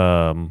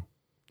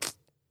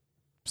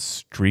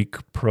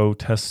streak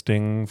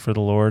protesting for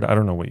the Lord. I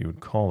don't know what you would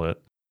call it.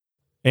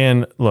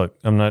 And look,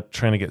 I'm not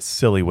trying to get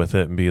silly with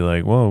it and be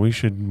like, whoa, we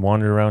should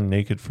wander around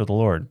naked for the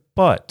Lord.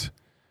 But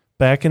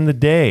back in the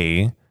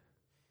day,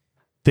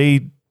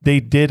 they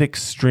did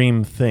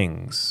extreme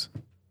things,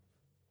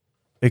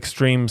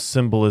 extreme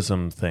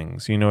symbolism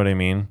things. You know what I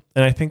mean?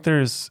 And I think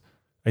there's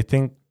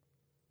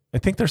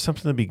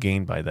something to be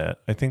gained by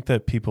that. I think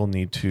that people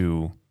need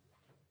to,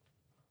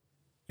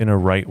 in a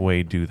right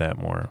way, do that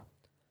more.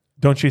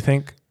 Don't you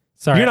think?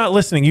 Sorry. You're not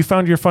listening. You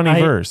found your funny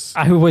verse.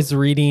 I was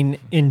reading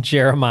in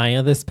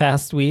Jeremiah this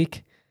past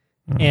week,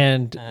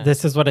 and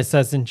this is what it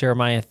says in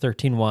Jeremiah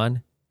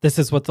 13:1. This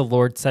is what the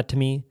Lord said to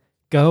me.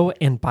 Go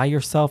and buy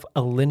yourself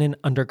a linen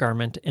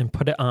undergarment and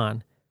put it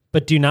on,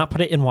 but do not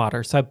put it in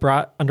water. So I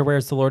brought underwear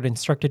as the Lord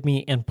instructed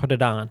me and put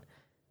it on.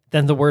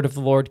 Then the word of the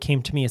Lord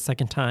came to me a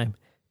second time.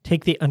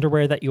 Take the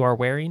underwear that you are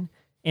wearing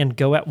and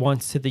go at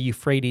once to the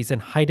Euphrates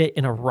and hide it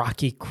in a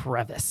rocky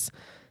crevice.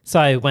 So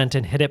I went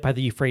and hid it by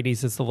the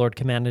Euphrates as the Lord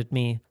commanded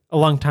me. A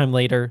long time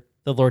later,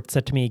 the Lord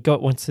said to me, go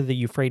at once to the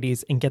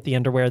Euphrates and get the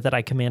underwear that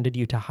I commanded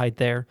you to hide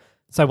there.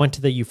 So I went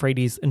to the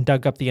Euphrates and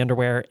dug up the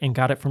underwear and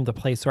got it from the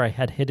place where I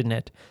had hidden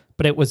it.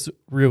 But it was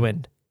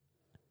ruined.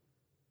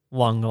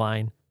 Long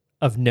line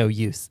of no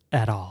use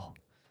at all.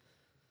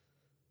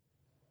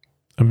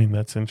 I mean,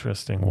 that's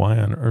interesting. Why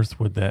on earth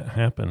would that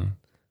happen?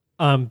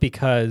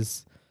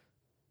 Because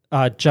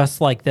just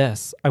like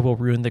this, I will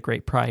ruin the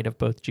great pride of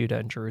both Judah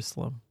and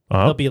Jerusalem.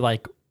 They'll be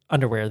like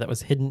underwear that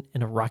was hidden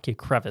in a rocky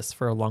crevice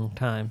for a long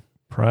time.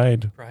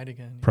 Pride. Pride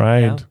again.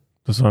 Pride. Yeah.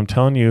 That's what I'm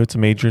telling you. It's a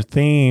major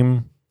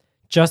theme.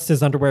 Just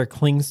as underwear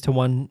clings to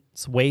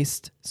one's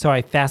waist, so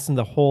I fastened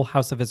the whole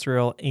house of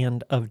Israel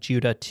and of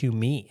Judah to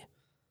me.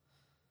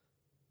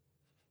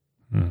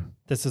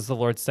 This is the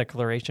Lord's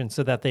declaration,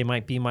 so that they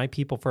might be my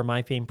people for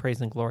my fame,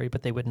 praise, and glory,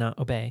 but they would not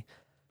obey.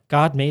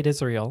 God made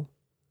Israel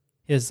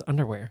his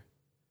underwear.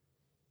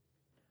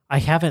 I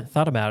haven't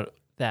thought about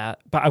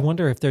that, but I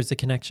wonder if there's a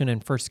connection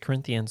in 1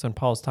 Corinthians when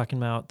Paul's talking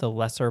about the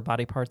lesser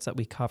body parts that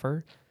we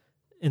cover,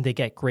 and they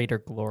get greater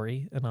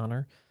glory and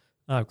honor.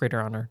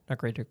 Greater honor, not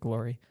greater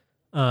glory.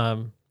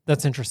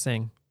 That's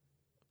interesting.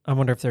 I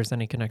wonder if there's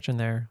any connection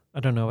there.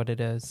 I don't know what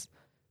it is,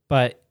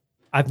 but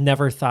I've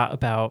never thought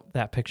about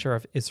that picture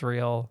of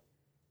Israel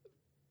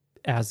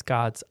as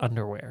God's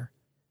underwear.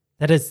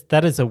 That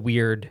is a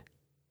weird,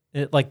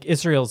 like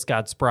Israel's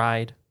God's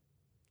bride.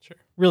 Sure.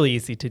 Really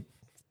easy to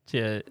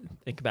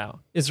think about.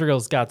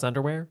 Israel's God's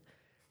underwear.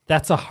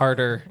 That's a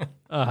harder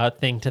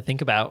thing to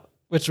think about,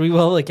 which we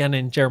will again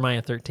in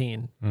Jeremiah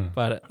 13.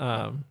 But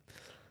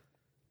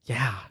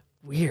yeah,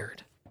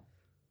 weird.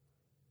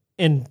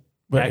 And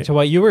back to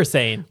what you were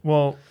saying.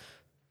 Well,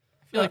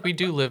 I feel like we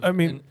do live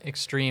in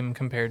extreme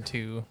compared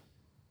to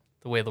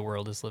the way the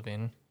world is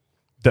living.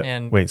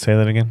 Wait, say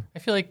that again? I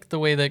feel like the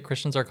way that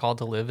Christians are called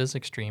to live is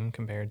extreme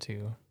compared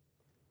to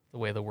the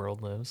way the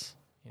world lives.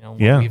 You know,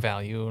 what we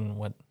value and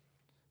what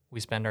we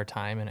spend our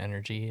time and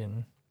energy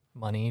and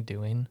money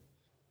doing.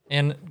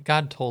 And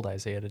God told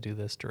Isaiah to do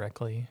this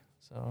directly.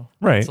 So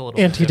it's a little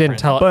and bit he didn't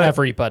different. tell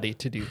everybody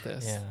to do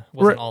this. Yeah. It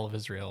wasn't all of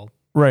Israel.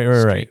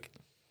 Right.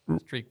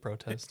 Streak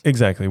protest.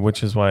 Exactly,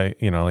 which is why,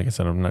 like I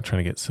said, I'm not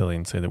trying to get silly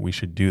and say that we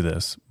should do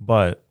this,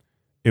 but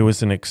it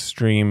was an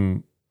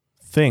extreme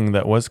thing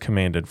that was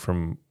commanded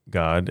from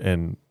God,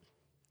 and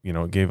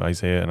it gave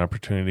Isaiah an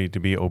opportunity to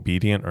be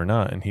obedient or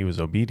not, and he was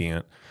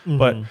obedient.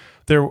 But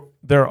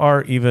there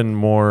are even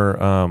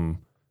more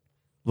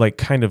like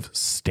kind of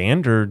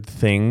standard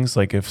things,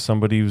 like if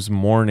somebody was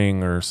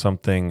mourning or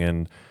something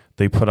and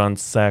they put on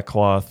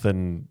sackcloth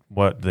and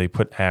they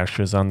put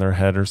ashes on their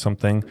head or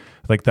something,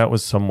 like that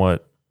was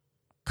somewhat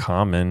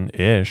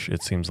common-ish,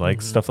 it seems like.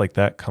 Mm-hmm. Stuff like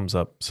that comes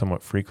up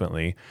somewhat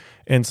frequently.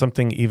 And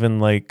something even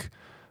like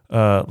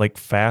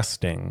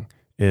fasting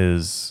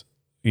is,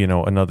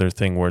 another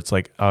thing where it's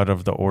like out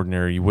of the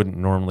ordinary. You wouldn't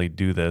normally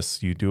do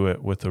this. You do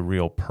it with a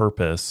real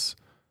purpose.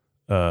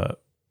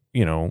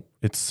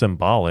 It's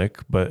symbolic,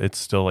 but it's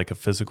still like a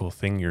physical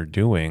thing you're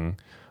doing.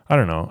 I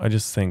don't know. I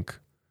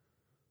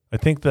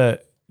think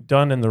that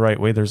done in the right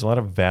way, there's a lot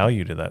of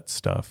value to that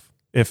stuff.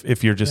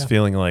 If you're just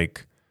feeling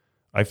like,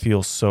 I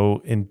feel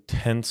so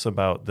intense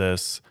about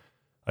this,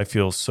 I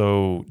feel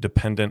so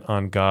dependent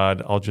on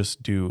God, I'll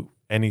just do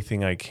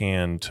anything I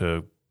can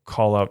to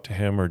call out to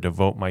him or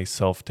devote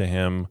myself to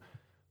him.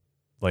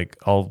 Like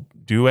I'll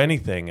do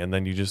anything. And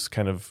then you just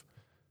kind of,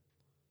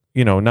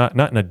 not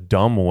in a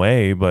dumb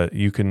way, but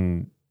you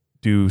can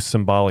do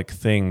symbolic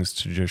things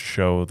to just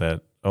show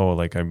that,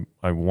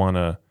 I want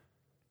to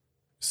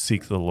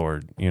seek the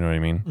Lord. You know what I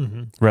mean?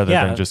 Mm-hmm. Rather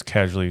than just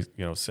casually,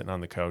 sitting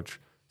on the couch,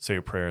 say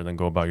a prayer, and then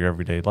go about your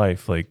everyday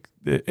life. Like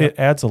it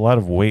adds a lot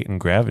of weight and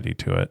gravity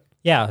to it.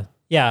 Yeah.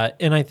 Yeah.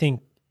 And I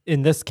think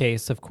in this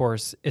case, of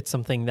course, it's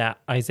something that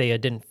Isaiah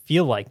didn't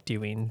feel like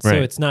doing. So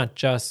Right. it's not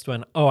just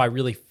when, I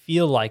really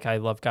feel like I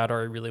love God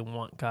or I really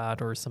want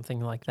God or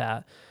something like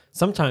that.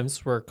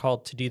 Sometimes we're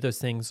called to do those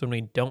things when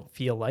we don't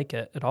feel like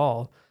it at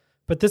all.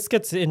 But this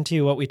gets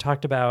into what we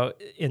talked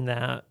about in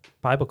that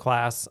Bible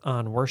class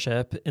on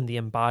worship and the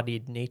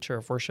embodied nature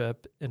of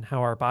worship and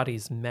how our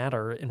bodies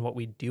matter and what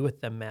we do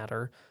with them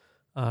matter.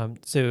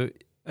 So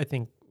I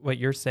think what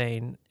you're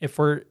saying, if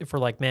we're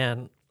like,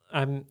 man,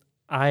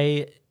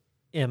 I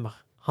am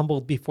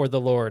humbled before the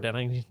Lord and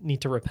I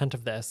need to repent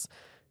of this,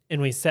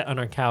 and we sit on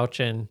our couch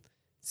and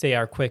say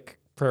our quick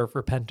prayer of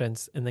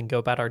repentance and then go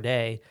about our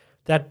day,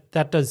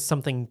 that does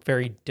something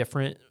very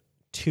different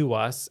to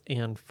us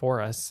and for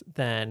us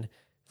than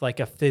like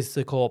a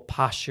physical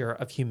posture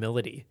of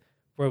humility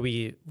where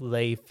we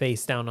lay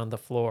face down on the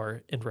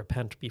floor and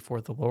repent before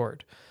the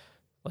Lord.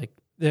 Like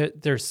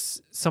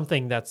there's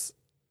something that's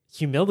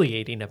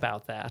humiliating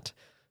about that,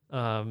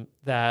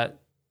 that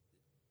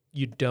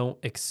you don't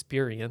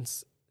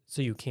experience,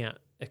 so you can't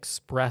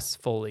express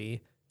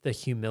fully the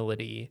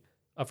humility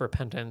of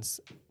repentance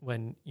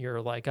when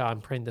you're like,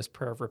 I'm praying this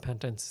prayer of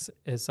repentance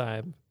as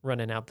I'm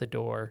running out the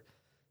door.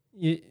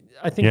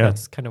 I think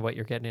that's kind of what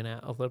you're getting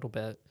at a little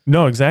bit.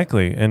 No,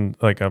 exactly. And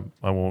like, I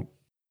won't,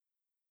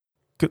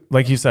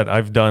 like you said,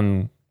 I've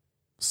done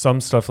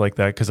some stuff like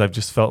that because I've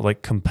just felt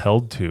like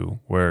compelled to,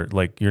 where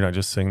like, you're not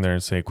just sitting there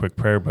and say a quick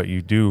prayer, but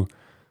you do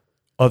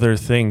other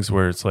things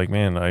where it's like,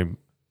 man, I'm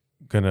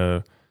going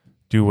to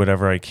do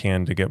whatever I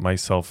can to get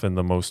myself in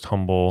the most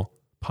humble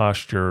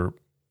posture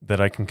that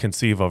I can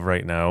conceive of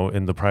right now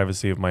in the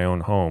privacy of my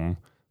own home.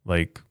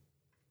 Like,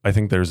 I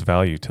think there's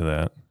value to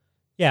that.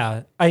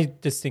 Yeah, I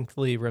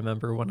distinctly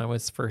remember when I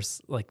was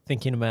first like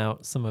thinking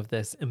about some of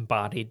this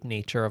embodied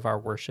nature of our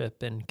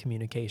worship and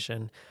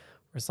communication.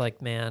 Where it's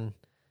like, man,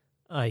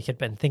 I had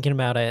been thinking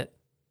about it,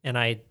 and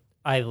I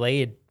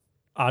laid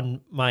on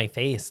my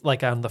face,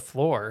 like on the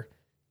floor,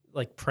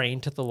 like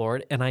praying to the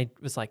Lord, and I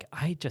was like,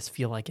 I just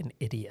feel like an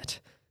idiot,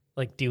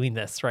 like doing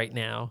this right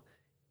now.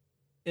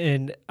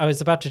 And I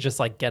was about to just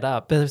like get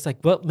up, but it was like,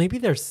 well, maybe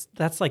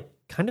that's like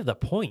kind of the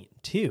point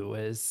too,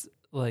 is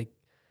like,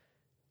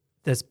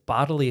 this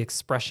bodily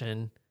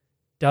expression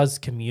does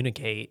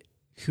communicate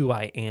who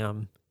I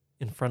am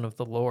in front of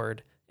the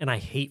Lord. And I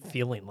hate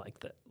feeling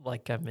like that,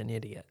 like I'm an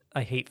idiot.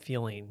 I hate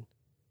feeling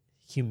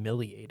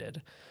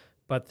humiliated,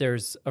 but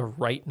there's a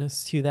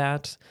rightness to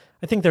that.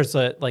 I think there's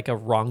a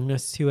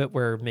wrongness to it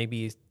where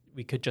maybe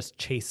we could just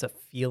chase a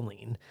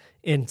feeling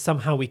and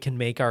somehow we can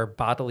make our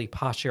bodily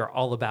posture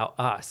all about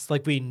us.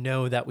 Like we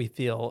know that we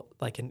feel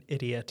like an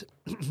idiot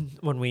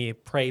when we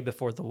pray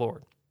before the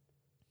Lord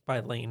by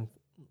laying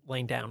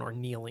down or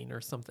kneeling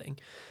or something.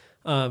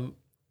 And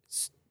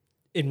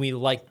we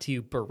like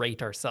to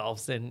berate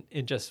ourselves and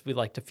we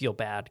like to feel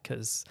bad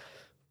because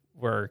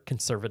we're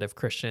conservative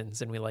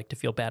Christians and we like to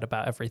feel bad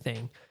about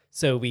everything.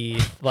 So we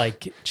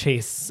like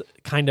chase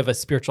kind of a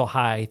spiritual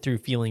high through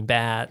feeling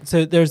bad.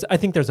 So I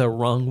think there's a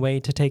wrong way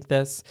to take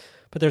this,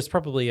 but there's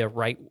probably a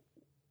right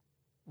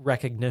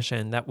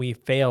recognition that we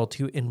fail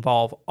to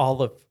involve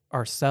all of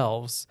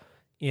ourselves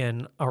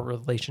in our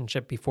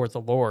relationship before the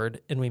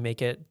Lord, and we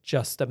make it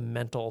just a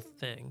mental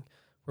thing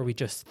where we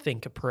just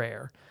think a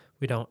prayer.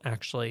 We don't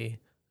actually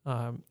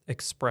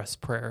express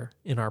prayer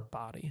in our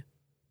body.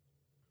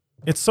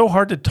 It's so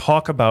hard to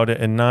talk about it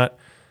and not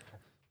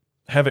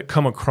have it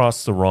come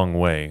across the wrong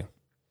way.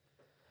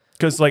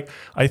 Because like,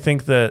 I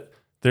think that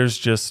there's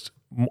just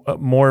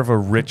more of a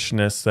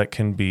richness that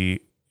can be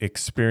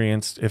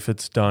experienced if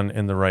it's done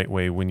in the right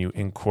way when you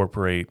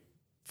incorporate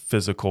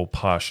physical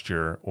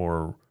posture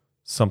or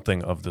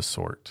something of the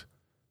sort.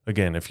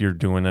 Again, if you're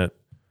doing it,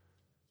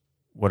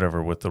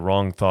 whatever, with the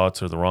wrong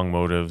thoughts or the wrong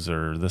motives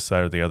or this,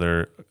 that, or the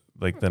other,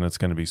 like then it's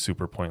going to be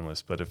super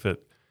pointless. But if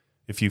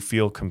if you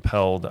feel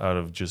compelled out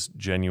of just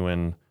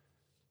genuine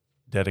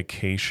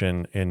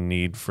dedication and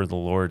need for the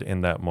Lord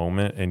in that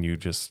moment, and you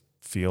just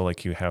feel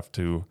like you have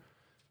to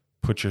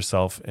put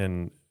yourself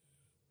in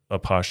a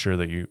posture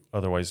that you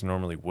otherwise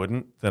normally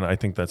wouldn't, then I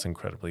think that's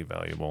incredibly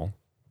valuable.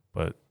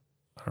 But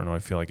I don't know, I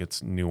feel like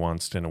it's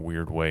nuanced in a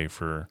weird way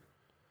for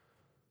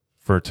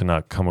it to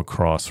not come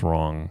across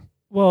wrong.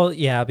 Well,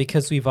 yeah,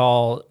 because we've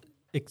all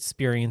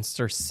experienced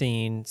or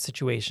seen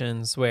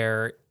situations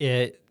where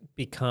it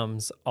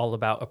becomes all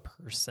about a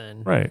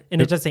person. Right.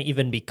 And it doesn't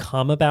even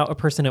become about a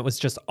person. It was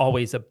just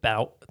always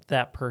about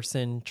that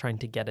person trying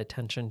to get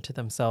attention to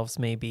themselves,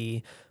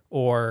 maybe,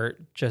 or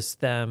just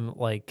them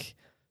like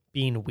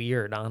being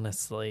weird,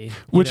 honestly.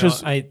 Which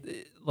is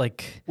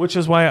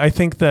why I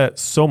think that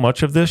so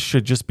much of this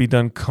should just be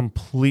done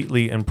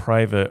completely in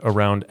private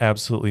around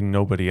absolutely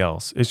nobody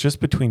else. It's just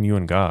between you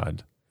and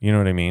God. You know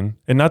what I mean?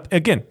 And not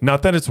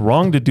that it's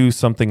wrong to do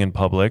something in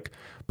public,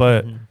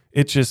 but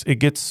it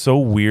gets so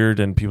weird,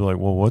 and people are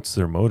like, well, what's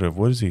their motive?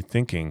 What is he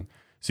thinking?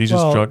 Is he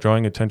just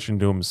drawing attention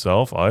to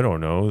himself? I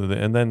don't know.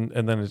 And then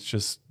it's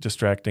just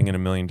distracting in a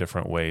million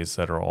different ways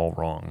that are all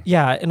wrong.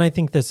 Yeah, and I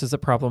think this is a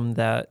problem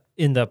that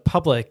in the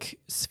public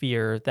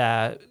sphere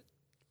that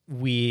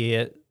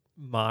we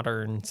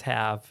moderns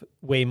have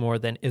way more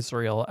than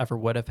Israel ever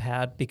would have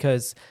had,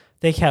 because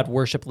they had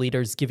worship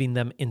leaders giving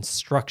them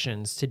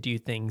instructions to do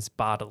things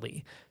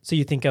bodily. So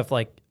you think of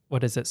like,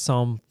 what is it,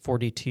 Psalm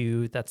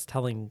 42, that's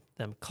telling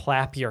them,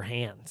 clap your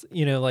hands.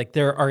 Like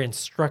there are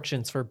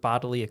instructions for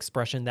bodily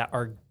expression that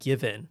are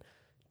given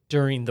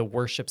during the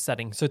worship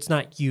setting. So it's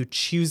not you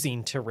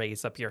choosing to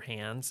raise up your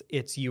hands,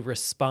 it's you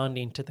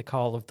responding to the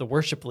call of the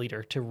worship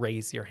leader to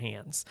raise your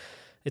hands.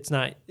 It's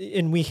not,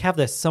 and we have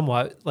this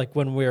somewhat like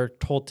when we're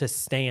told to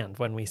stand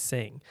when we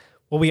sing.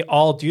 Well, we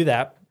all do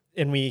that,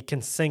 and we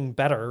can sing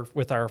better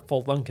with our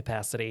full lung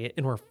capacity,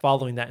 and we're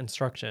following that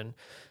instruction.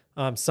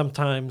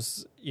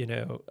 Sometimes,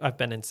 I've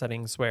been in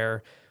settings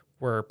where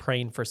we're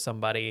praying for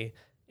somebody,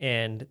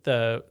 and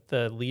the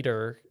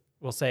leader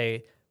will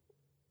say,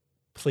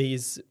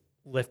 please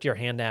lift your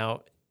hand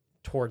out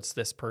towards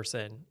this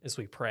person as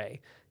we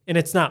pray. And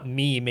it's not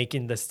me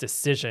making this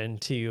decision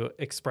to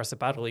express it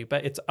bodily,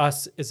 but it's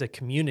us as a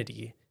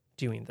community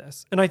doing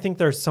this. And I think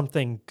there's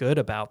something good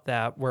about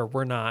that, where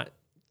we're not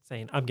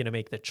saying, I'm going to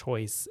make the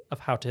choice of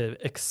how to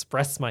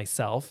express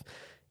myself.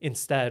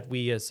 Instead,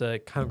 we as a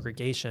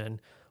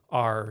congregation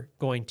are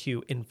going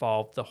to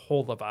involve the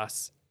whole of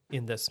us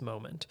in this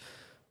moment.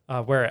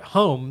 Where at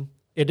home,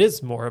 it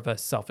is more of a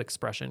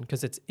self-expression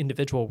because it's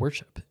individual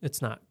worship.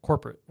 It's not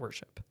corporate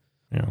worship.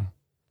 Yeah,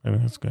 I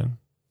think that's good.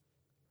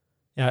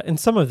 Yeah, and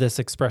some of this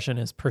expression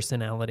is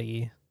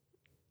personality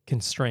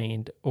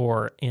constrained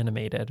or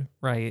animated,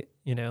 right?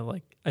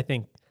 Like I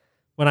think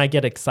when I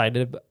get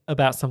excited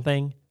about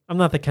something, I'm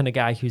not the kind of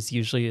guy who's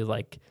usually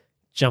like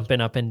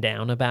jumping up and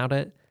down about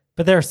it,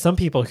 but there are some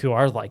people who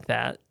are like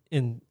that.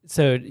 And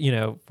so,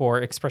 for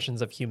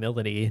expressions of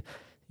humility,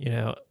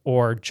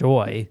 or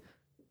joy,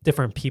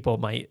 different people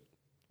might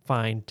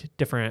find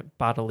different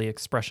bodily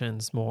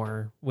expressions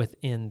more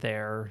within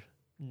their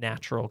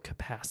natural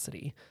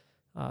capacity.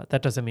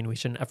 That doesn't mean we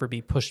shouldn't ever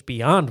be pushed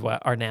beyond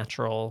what our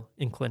natural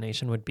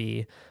inclination would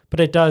be, but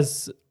it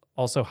does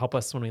also help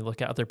us when we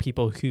look at other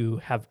people who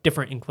have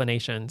different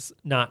inclinations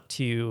not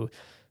to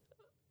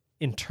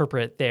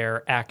interpret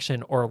their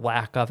action or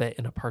lack of it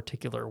in a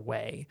particular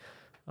way.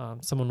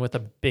 Someone with a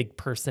big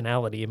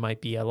personality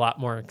might be a lot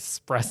more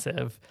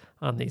expressive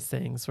on these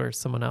things, where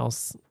someone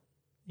else,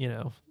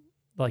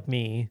 like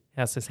me,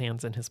 has his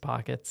hands in his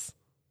pockets.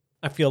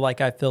 I feel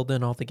like I filled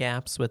in all the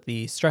gaps with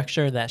the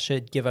structure that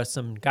should give us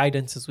some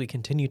guidance as we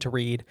continue to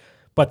read,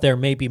 but there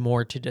may be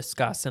more to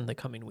discuss in the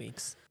coming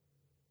weeks.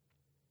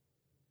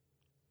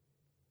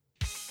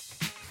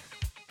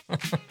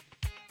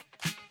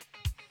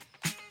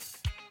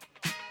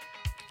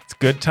 It's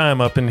good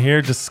time up in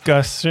here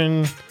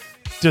discussing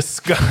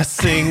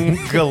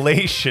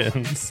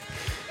Galatians.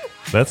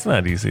 That's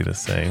not easy to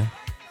say.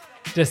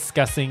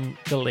 Discussing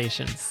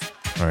Galatians.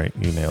 All right,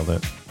 you nailed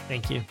it.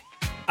 Thank you.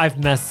 I've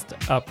messed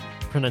up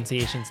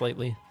pronunciations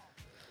lately.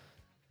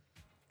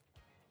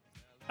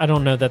 I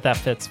don't know that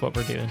fits what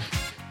we're doing.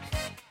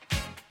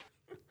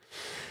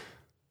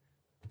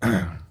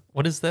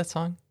 What is that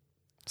song?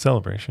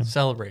 Celebration.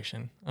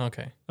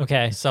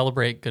 Okay.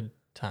 Celebrate good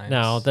times.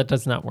 No, that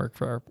does not work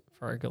for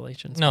our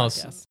Galatians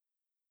podcast.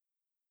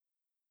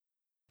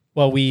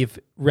 Well, we've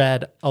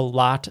read a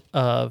lot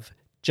of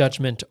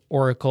judgment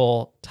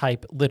oracle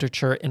type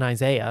literature in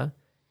Isaiah.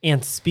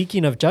 And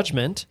speaking of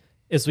judgment,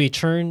 as we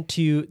turn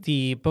to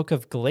the book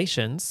of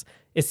Galatians,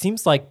 it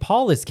seems like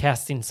Paul is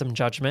casting some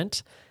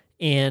judgment.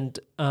 And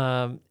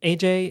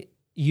AJ,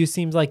 you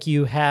seemed like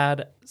you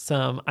had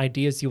some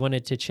ideas you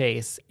wanted to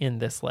chase in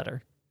this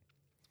letter.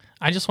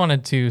 I just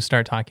wanted to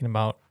start talking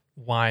about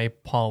why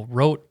Paul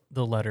wrote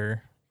the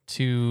letter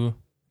to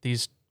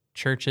these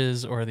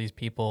churches or these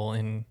people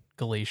in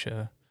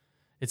Galatia.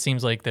 It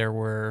seems like there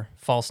were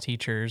false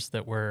teachers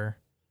that were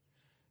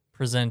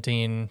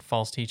presenting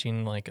false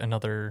teaching, like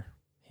another,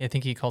 I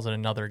think he calls it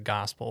another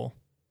gospel.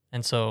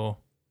 And so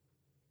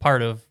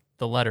part of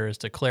the letter is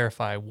to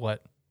clarify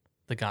what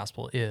the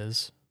gospel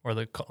is,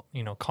 or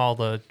call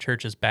the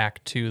churches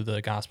back to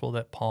the gospel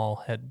that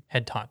Paul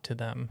had taught to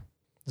them.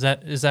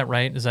 Is that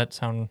right? Does that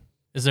sound?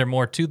 Is there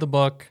more to the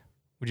book?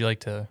 Would you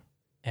like to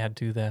add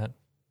to that?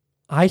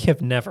 I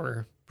have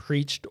never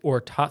preached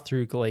or taught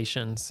through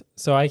Galatians,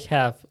 so I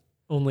have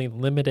only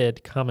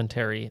limited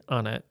commentary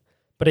on it.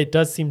 But it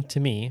does seem to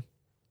me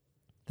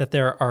that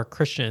there are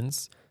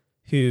Christians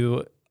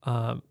who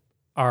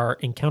are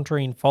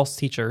encountering false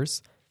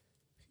teachers.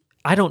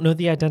 I don't know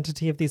the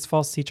identity of these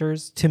false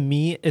teachers. To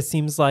me, it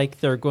seems like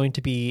they're going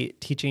to be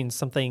teaching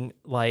something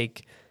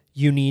like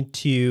you need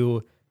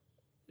to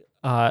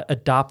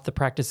adopt the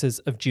practices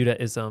of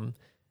Judaism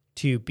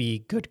to be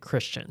good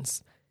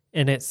Christians.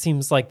 And it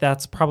seems like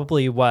that's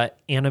probably what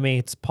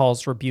animates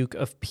Paul's rebuke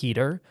of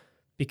Peter,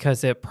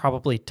 because it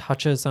probably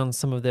touches on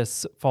some of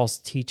this false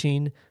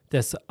teaching,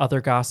 this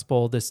other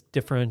gospel, this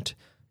different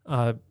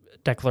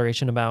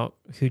declaration about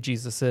who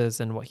Jesus is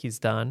and what he's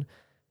done.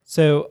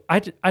 So I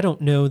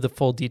don't know the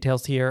full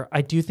details here.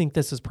 I do think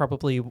this is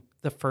probably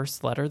the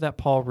first letter that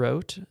Paul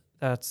wrote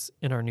that's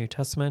in our New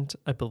Testament.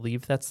 I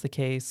believe that's the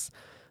case.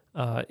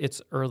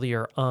 It's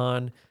earlier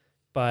on,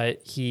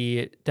 but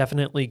he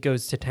definitely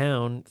goes to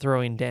town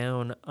throwing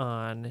down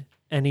on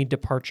any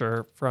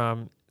departure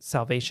from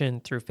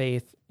salvation through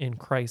faith in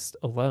Christ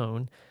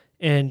alone.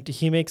 And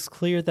he makes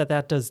clear that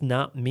that does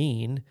not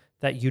mean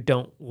that you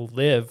don't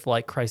live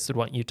like Christ would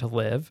want you to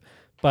live,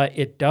 but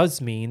it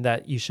does mean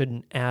that you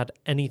shouldn't add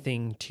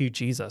anything to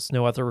Jesus,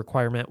 no other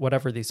requirement,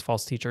 whatever these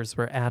false teachers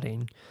were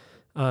adding.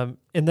 And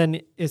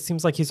then it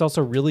seems like he's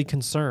also really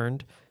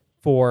concerned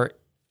for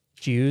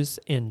Jews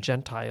and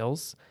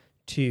Gentiles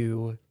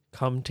to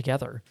come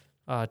together,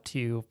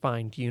 to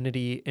find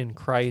unity in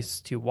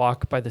Christ, to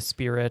walk by the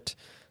Spirit.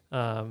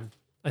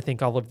 I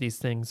think all of these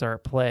things are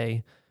at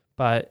play,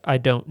 but I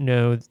don't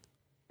know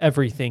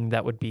everything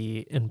that would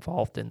be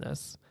involved in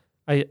this.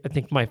 I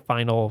think my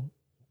final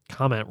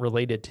comment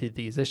related to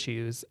these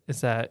issues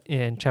is that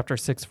in chapter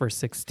 6, verse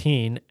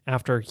 16,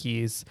 after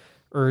he's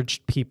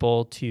urged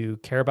people to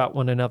care about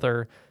one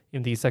another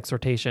in these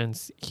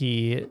exhortations,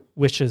 he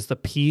wishes the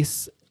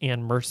peace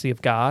and mercy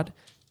of God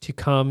to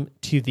come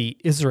to the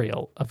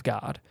Israel of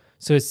God.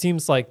 So it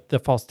seems like the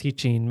false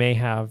teaching may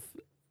have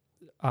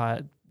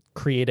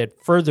created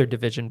further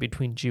division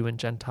between Jew and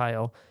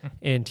Gentile.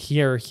 And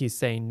here he's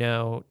saying,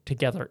 no,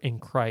 together in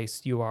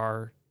Christ, you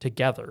are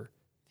together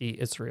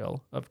the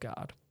Israel of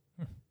God.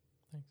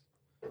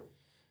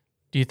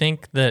 Do you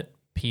think that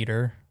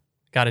Peter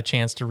got a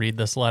chance to read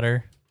this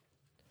letter?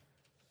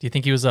 Do you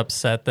think he was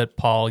upset that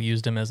Paul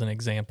used him as an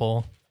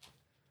example?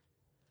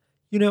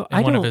 In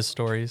one of his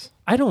stories?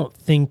 I don't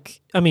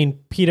think,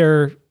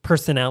 Peter,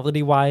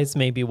 personality-wise,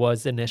 maybe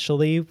was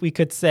initially, we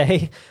could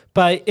say.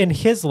 But in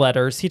his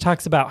letters, he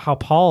talks about how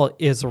Paul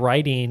is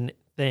writing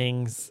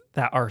things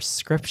that are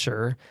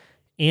scripture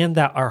and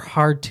that are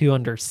hard to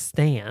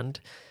understand.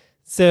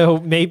 So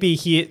maybe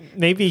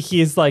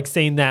he's like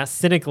saying that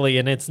cynically,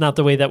 and it's not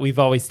the way that we've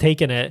always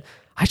taken it.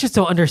 I just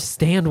don't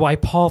understand why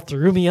Paul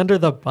threw me under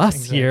the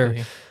bus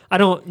here. I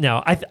don't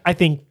know. I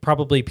think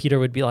probably Peter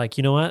would be like,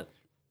 you know what?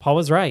 Paul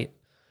was right.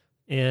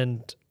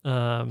 And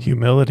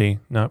humility,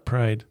 not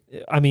pride.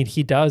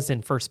 He does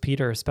in 1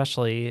 Peter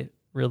especially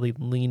really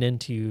lean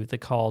into the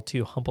call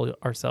to humble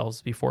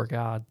ourselves before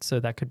God. So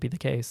that could be the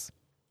case.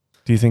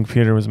 Do you think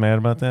Peter was mad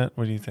about that?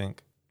 What do you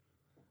think?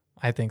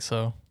 I think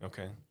so.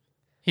 Okay.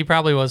 He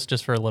probably was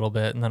just for a little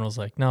bit and then was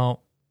like,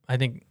 no, I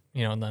think,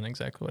 and then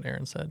exactly what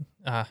Aaron said.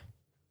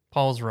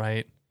 Paul's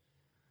right.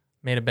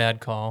 Made a bad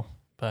call,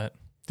 but...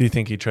 Do you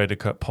think he tried to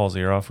cut Paul's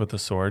ear off with a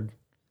sword?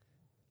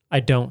 I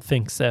don't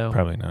think so.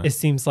 Probably not. It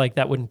seems like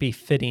that wouldn't be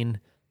fitting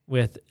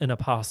with an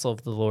apostle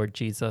of the Lord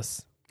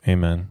Jesus.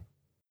 Amen.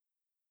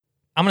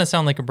 I'm going to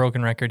sound like a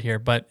broken record here,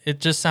 but it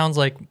just sounds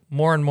like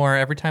more and more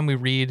every time we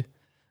read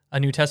a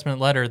New Testament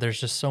letter, there's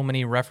just so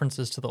many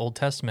references to the Old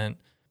Testament.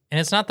 And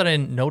it's not that I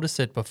didn't notice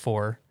it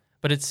before,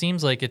 but it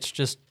seems like it's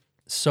just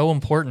so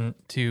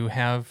important to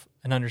have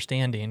an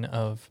understanding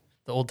of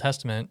the Old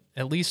Testament,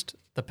 at least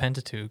the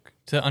Pentateuch,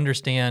 to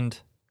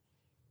understand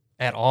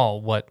at all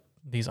what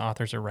these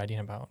authors are writing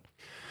about.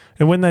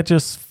 And wouldn't that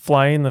just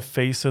fly in the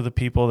face of the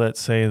people that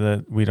say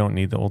that we don't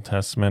need the Old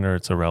Testament or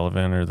it's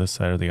irrelevant or this,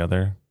 that, or the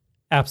other?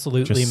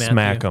 Absolutely, just Matthew.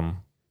 Smack them.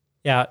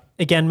 Yeah.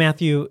 Again,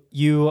 Matthew,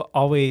 you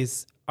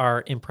always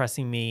are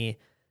impressing me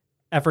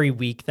every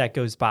week that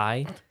goes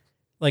by.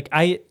 Like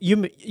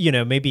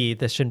maybe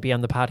this shouldn't be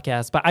on the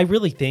podcast, but I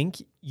really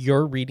think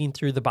your reading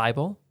through the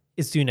Bible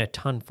is doing a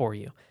ton for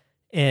you.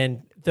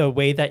 And the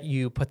way that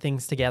you put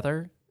things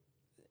together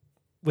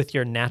with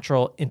your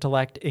natural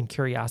intellect and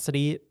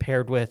curiosity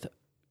paired with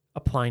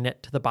applying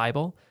it to the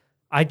Bible,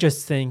 I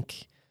just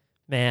think,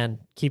 man,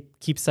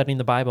 keep studying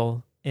the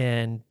Bible.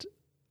 And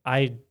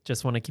I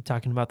just want to keep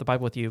talking about the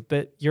Bible with you.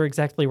 But you're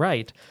exactly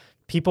right.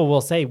 People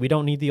will say we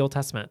don't need the Old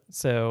Testament.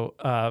 So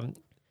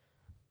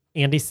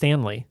Andy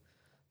Stanley,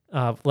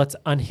 let's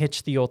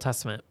unhitch the Old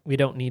Testament. We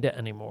don't need it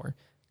anymore.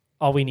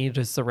 All we need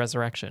is the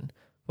resurrection.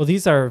 Well,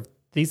 these are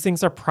these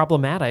things are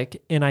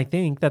problematic, and I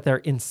think that they're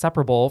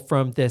inseparable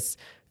from this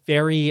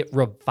very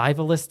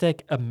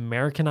revivalistic,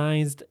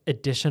 Americanized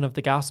edition of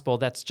the gospel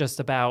that's just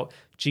about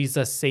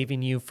Jesus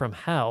saving you from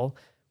hell.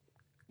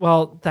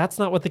 Well, that's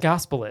not what the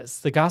gospel is.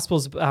 The gospel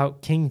is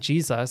about King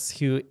Jesus,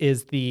 who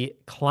is the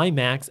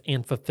climax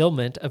and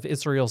fulfillment of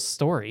Israel's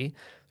story,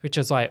 which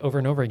is why over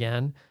and over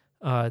again,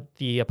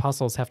 the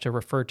apostles have to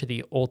refer to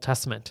the Old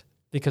Testament,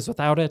 because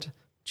without it,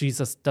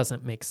 Jesus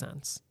doesn't make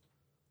sense.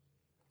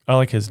 I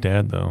like his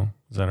dad, though.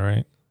 Is that all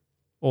right?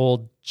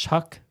 Old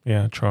Chuck?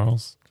 Yeah,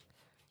 Charles.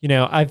 You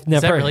know, I've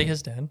never... Is that really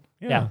his dad?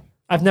 Yeah.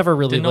 I've never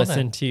really Didn't know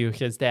listened to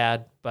his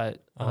dad,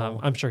 but Oh.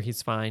 I'm sure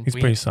he's fine. He's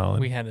pretty solid.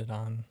 We had it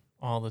on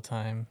all the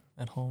time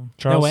at home.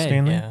 Charles way.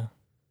 Stanley? Yeah.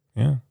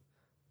 Yeah.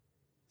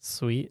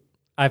 Sweet.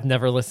 I've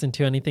never listened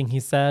to anything he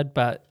said,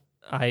 but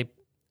I...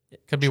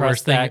 Could be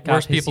Trust that God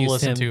worse has people used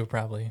listen him. to,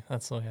 probably.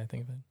 That's the way I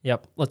think of it.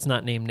 Yep, let's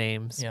not name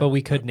names, Yeah. but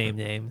we could name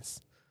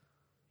names.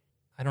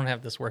 I don't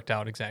have this worked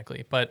out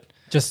exactly, but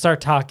Just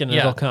start talking and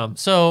yeah. it'll come.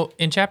 So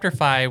in chapter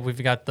 5,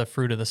 we've got the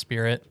fruit of the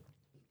Spirit.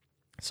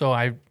 So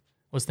I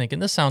was thinking,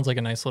 this sounds like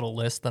a nice little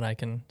list that I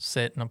can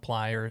sit and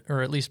apply or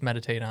at least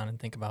meditate on and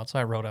think about. So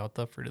I wrote out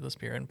the fruit of the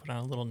Spirit and put on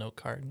a little note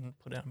card and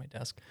put it on my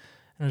desk.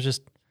 And I was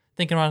just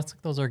thinking about it,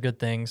 those are good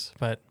things,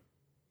 but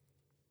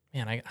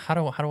man, how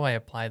do I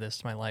apply this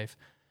to my life?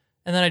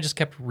 And then I just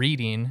kept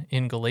reading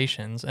in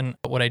Galatians. And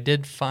what I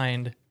did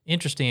find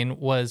interesting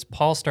was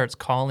Paul starts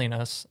calling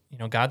us,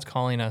 God's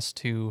calling us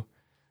to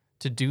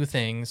do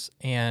things.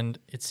 And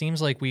it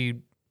seems like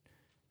we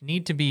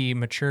need to be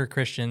mature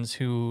Christians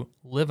who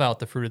live out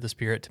the fruit of the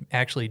Spirit to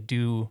actually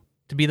to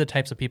be the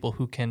types of people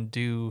who can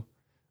do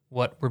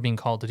what we're being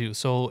called to do.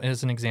 So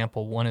as an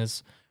example, one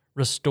is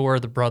restore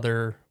the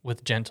brother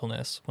with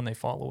gentleness when they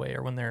fall away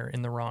or when they're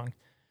in the wrong.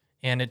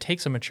 And it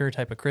takes a mature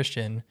type of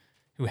Christian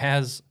who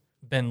has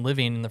been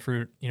living in the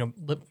fruit,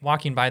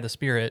 walking by the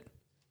Spirit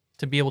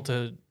to be able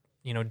to,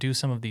 do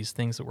some of these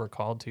things that we're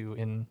called to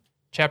in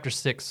chapter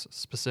 6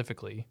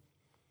 specifically.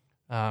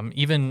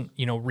 Even,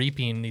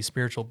 reaping these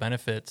spiritual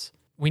benefits,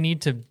 we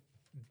need to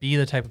be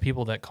the type of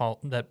people that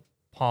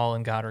Paul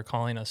and God are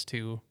calling us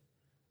to.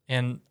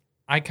 And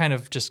I kind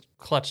of just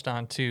clutched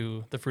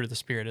onto the fruit of the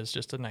Spirit as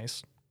just a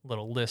nice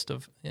little list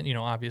of,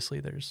 obviously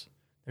there's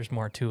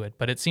more to it,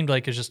 but it seemed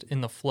like it's just in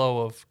the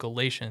flow of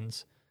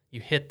Galatians, you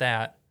hit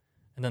that,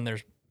 and then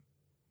there's,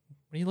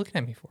 what are you looking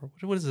at me for?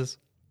 What is this?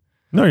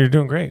 No, you're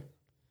doing great.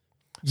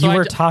 So You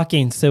were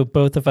talking, so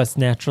both of us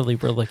naturally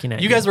were looking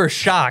at you. You guys were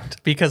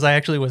shocked because I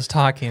actually was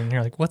talking, and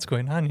you're like, what's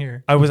going on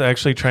here? I was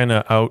actually trying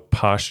to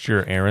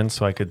out-posture Aaron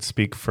so I could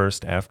speak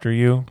first after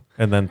you,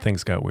 and then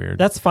things got weird.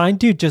 That's fine,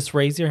 dude. Just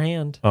raise your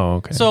hand. Oh,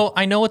 okay. So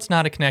I know it's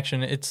not a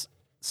connection. It's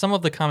some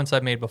of the comments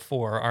I've made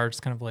before are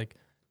just kind of like,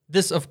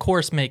 this of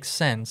course makes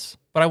sense,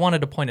 but I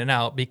wanted to point it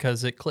out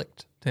because it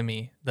clicked to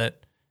me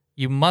that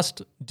you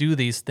must do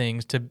these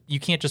things you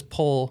can't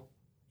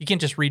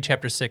just read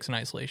chapter 6 in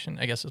isolation,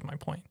 I guess is my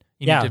point.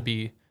 You need to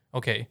be,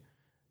 okay,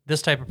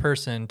 this type of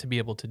person to be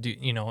able to do,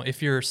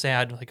 if you're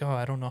sad, like, oh,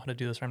 I don't know how to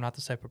do this, or I'm not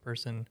this type of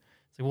person.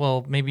 It's like,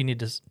 well, maybe you need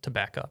to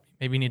back up.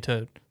 Maybe you need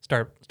to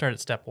start at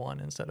step 1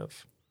 instead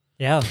of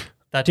Yeah.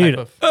 that Dude,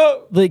 type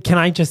of. Like, can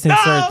I just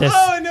insert this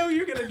I know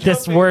you're gonna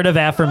this word of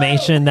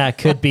affirmation that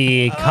could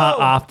be cut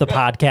off the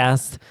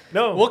podcast?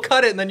 No, We'll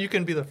cut it and then you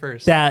can be the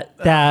first.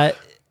 That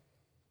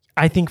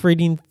I think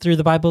reading through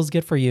the Bible is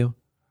good for you.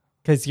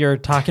 Because you're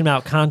talking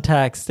about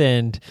context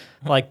and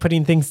like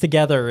putting things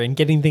together and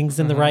getting things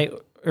in the right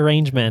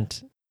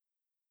arrangement.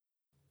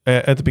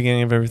 At the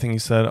beginning of everything you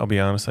said, I'll be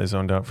honest, I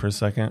zoned out for a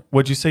second.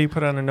 What'd you say you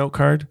put on a note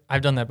card?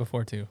 I've done that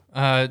before too.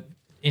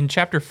 In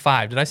chapter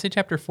 5, did I say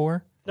chapter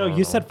 4? No,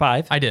 you said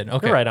 5. I did.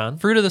 Okay. You're right on.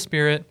 Fruit of the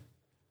Spirit.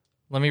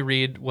 Let me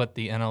read what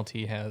the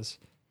NLT has.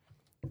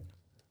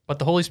 But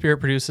the Holy Spirit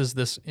produces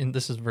this,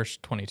 this is verse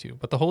 22.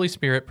 But the Holy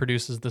Spirit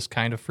produces this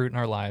kind of fruit in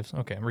our lives.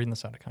 Okay, I'm reading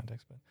this out of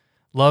context. But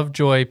love,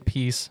 joy,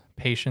 peace,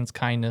 patience,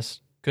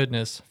 kindness,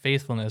 goodness,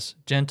 faithfulness,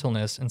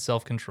 gentleness, and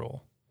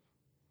self-control.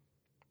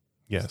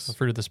 Yes. The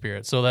fruit of the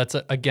Spirit. So that's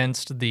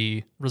against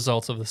the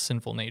results of the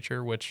sinful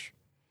nature, which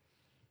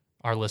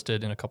are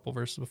listed in a couple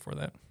verses before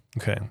that.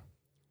 Okay.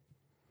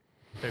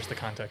 There's the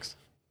context.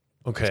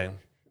 Okay.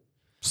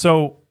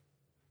 So,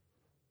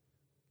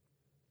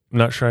 I'm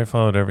not sure I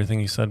followed everything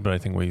you said, but I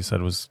think what you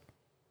said was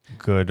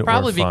good.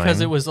 Probably or fine.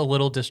 because it was a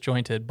little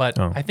disjointed, but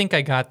I think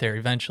I got there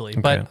eventually.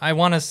 But I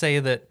want to say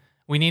that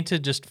we need to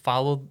just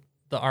follow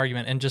the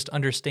argument and just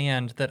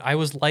understand that I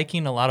was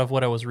liking a lot of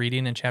what I was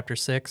reading in chapter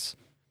 6.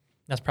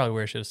 That's probably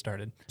where I should have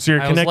started. So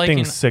you're I was connecting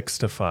liking 6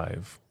 to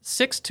 5.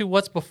 6 to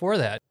what's before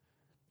that.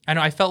 I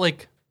know I felt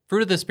like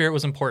fruit of the Spirit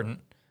was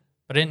important,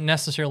 but I didn't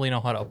necessarily know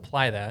how to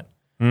apply that.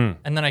 And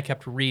then I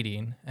kept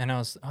reading, and I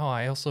was,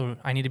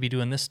 I need to be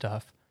doing this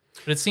stuff.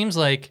 But it seems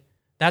like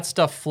that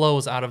stuff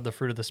flows out of the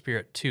fruit of the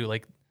Spirit too.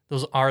 Like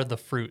those are the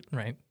fruit,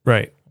 right?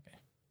 Right. Okay.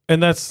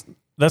 And that's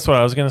what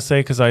I was going to say,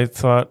 because I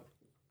thought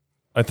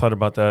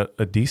about that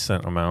a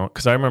decent amount,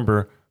 because I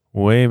remember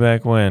way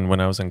back when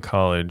I was in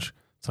college,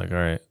 it's like, all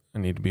right, I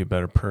need to be a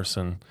better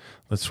person.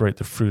 Let's write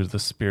the fruit of the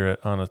Spirit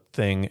on a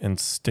thing and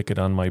stick it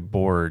on my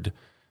board.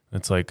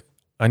 It's like,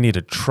 I need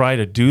to try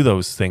to do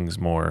those things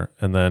more.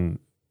 And then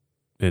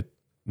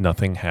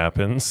nothing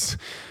happens.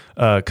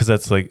 Cause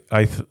that's like,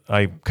 I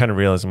kind of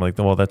realized, I'm like,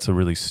 well, that's a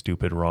really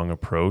stupid, wrong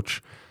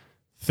approach.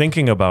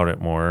 Thinking about it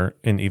more,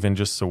 and even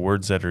just the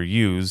words that are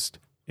used,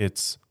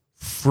 it's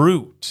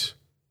fruit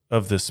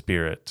of the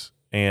Spirit.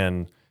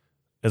 And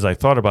as I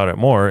thought about it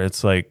more,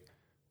 it's like,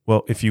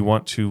 well, if you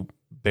want to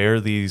bear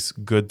these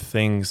good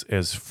things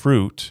as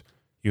fruit,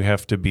 you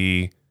have to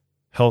be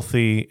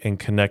healthy and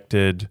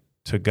connected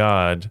to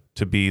God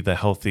to be the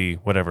healthy,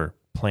 whatever,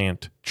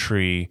 plant,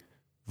 tree,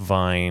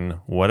 vine,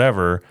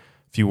 whatever.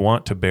 If you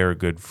want to bear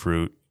good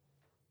fruit,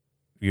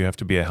 you have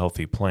to be a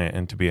healthy plant.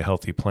 And to be a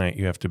healthy plant,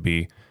 you have to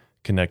be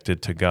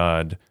connected to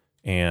God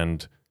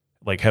and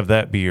like have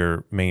that be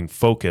your main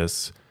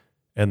focus.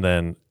 And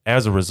then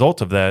as a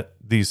result of that,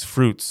 these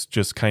fruits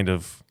just kind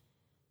of,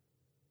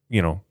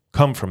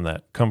 come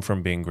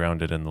from being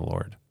grounded in the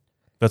Lord.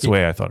 That's the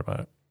way I thought about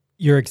it.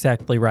 You're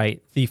exactly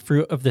right. The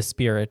fruit of the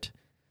Spirit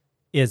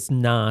is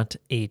not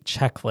a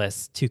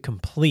checklist to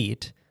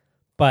complete,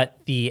 but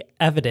the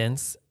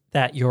evidence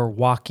that you're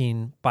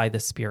walking by the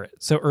Spirit.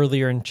 So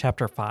earlier in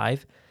chapter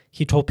 5,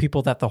 he told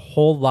people that the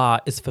whole law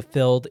is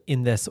fulfilled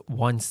in this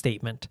one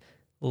statement: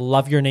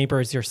 love your neighbor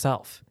as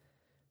yourself.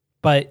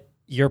 But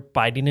you're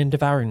biting and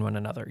devouring one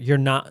another. You're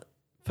not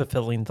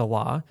fulfilling the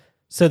law.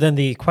 So then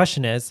the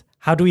question is,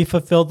 how do we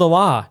fulfill the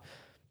law?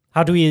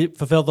 How do we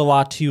fulfill the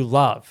law to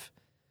love?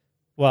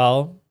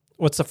 Well,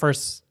 what's the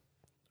first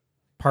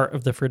part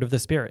of the fruit of the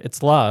Spirit?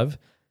 It's love.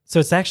 So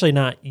it's actually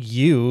not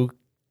you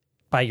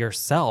by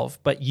yourself,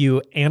 but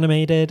you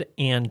animated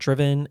and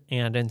driven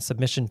and in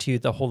submission to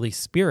the Holy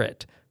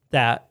Spirit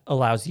that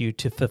allows you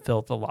to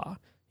fulfill the law.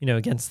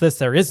 Against this,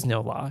 there is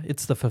no law.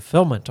 It's the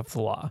fulfillment of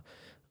the law.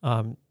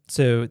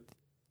 So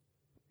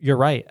you're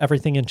right.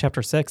 Everything in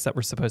chapter 6 that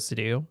we're supposed to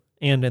do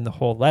and in the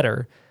whole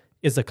letter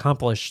is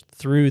accomplished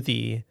through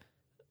the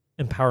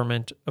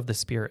empowerment of the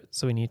Spirit.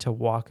 So we need to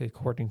walk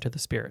according to the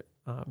Spirit.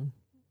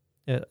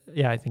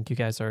 I think you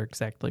guys are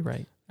exactly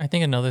right. I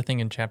think another thing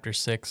in chapter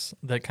 6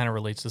 that kind of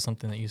relates to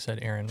something that you said,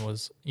 Aaron,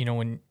 was,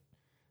 when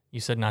you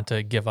said not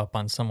to give up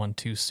on someone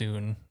too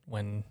soon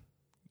when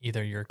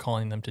either you're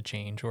calling them to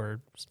change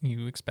or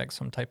you expect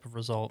some type of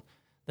result.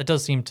 That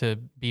does seem to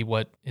be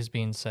what is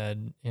being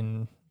said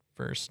in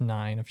verse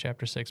 9 of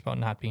chapter 6 about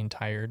not being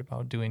tired,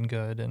 about doing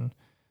good, and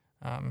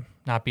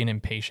not being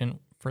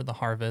impatient for the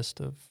harvest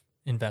of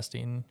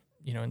investing,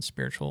 in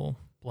spiritual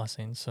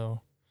blessings.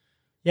 So,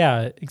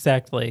 yeah,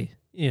 exactly.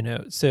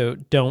 So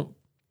don't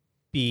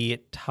be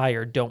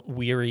tired. Don't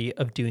weary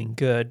of doing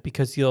good,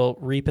 because you'll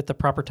reap at the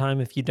proper time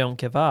if you don't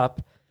give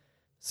up.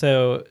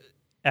 So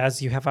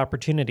as you have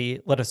opportunity,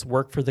 let us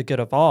work for the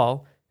good of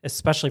all,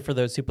 especially for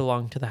those who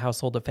belong to the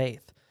household of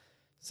faith.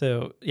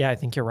 So, yeah, I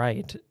think you're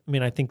right. I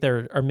mean, I think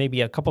there are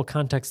maybe a couple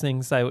context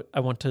things I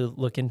want to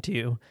look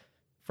into.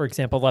 For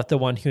example, let the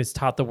one who has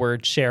taught the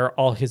word share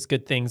all his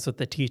good things with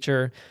the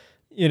teacher.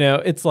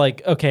 It's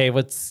like, okay,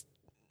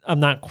 I'm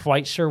not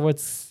quite sure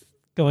what's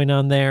going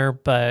on there,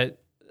 but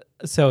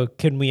so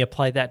can we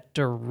apply that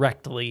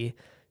directly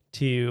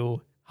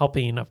to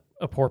helping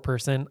a poor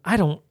person? I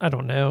don't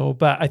know,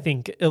 but I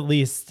think at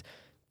least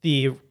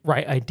the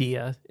right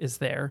idea is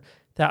there.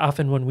 That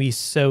often when we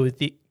sow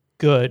the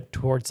good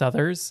towards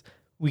others,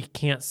 we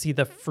can't see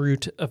the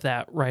fruit of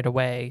that right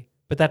away,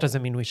 but that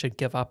doesn't mean we should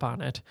give up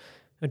on it.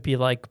 It'd be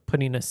like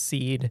putting a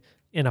seed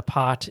in a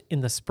pot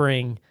in the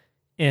spring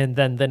and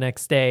then the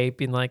next day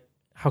being like,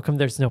 how come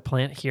there's no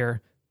plant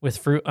here with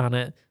fruit on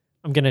it?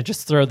 I'm going to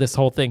just throw this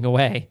whole thing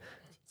away.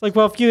 It's like,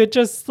 well, if you had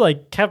just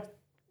kept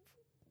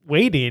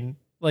waiting,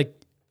 it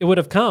would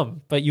have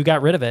come, but you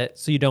got rid of it,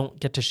 so you don't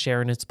get to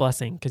share in its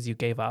blessing because you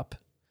gave up.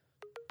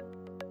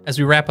 As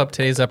we wrap up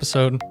today's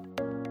episode,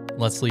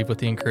 let's leave with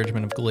the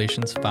encouragement of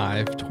Galatians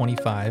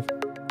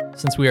 5:25.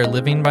 Since we are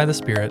living by the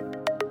Spirit,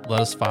 let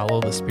us follow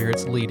the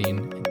Spirit's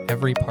leading in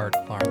every part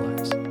of our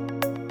lives.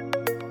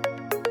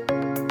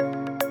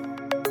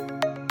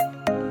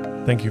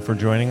 Thank you for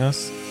joining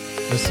us.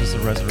 This is the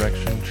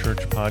Resurrection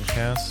Church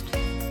podcast.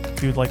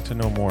 If you'd like to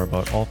know more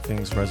about all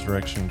things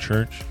Resurrection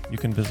Church, you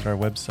can visit our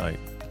website,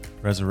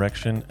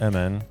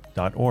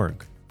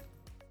 resurrectionmn.org.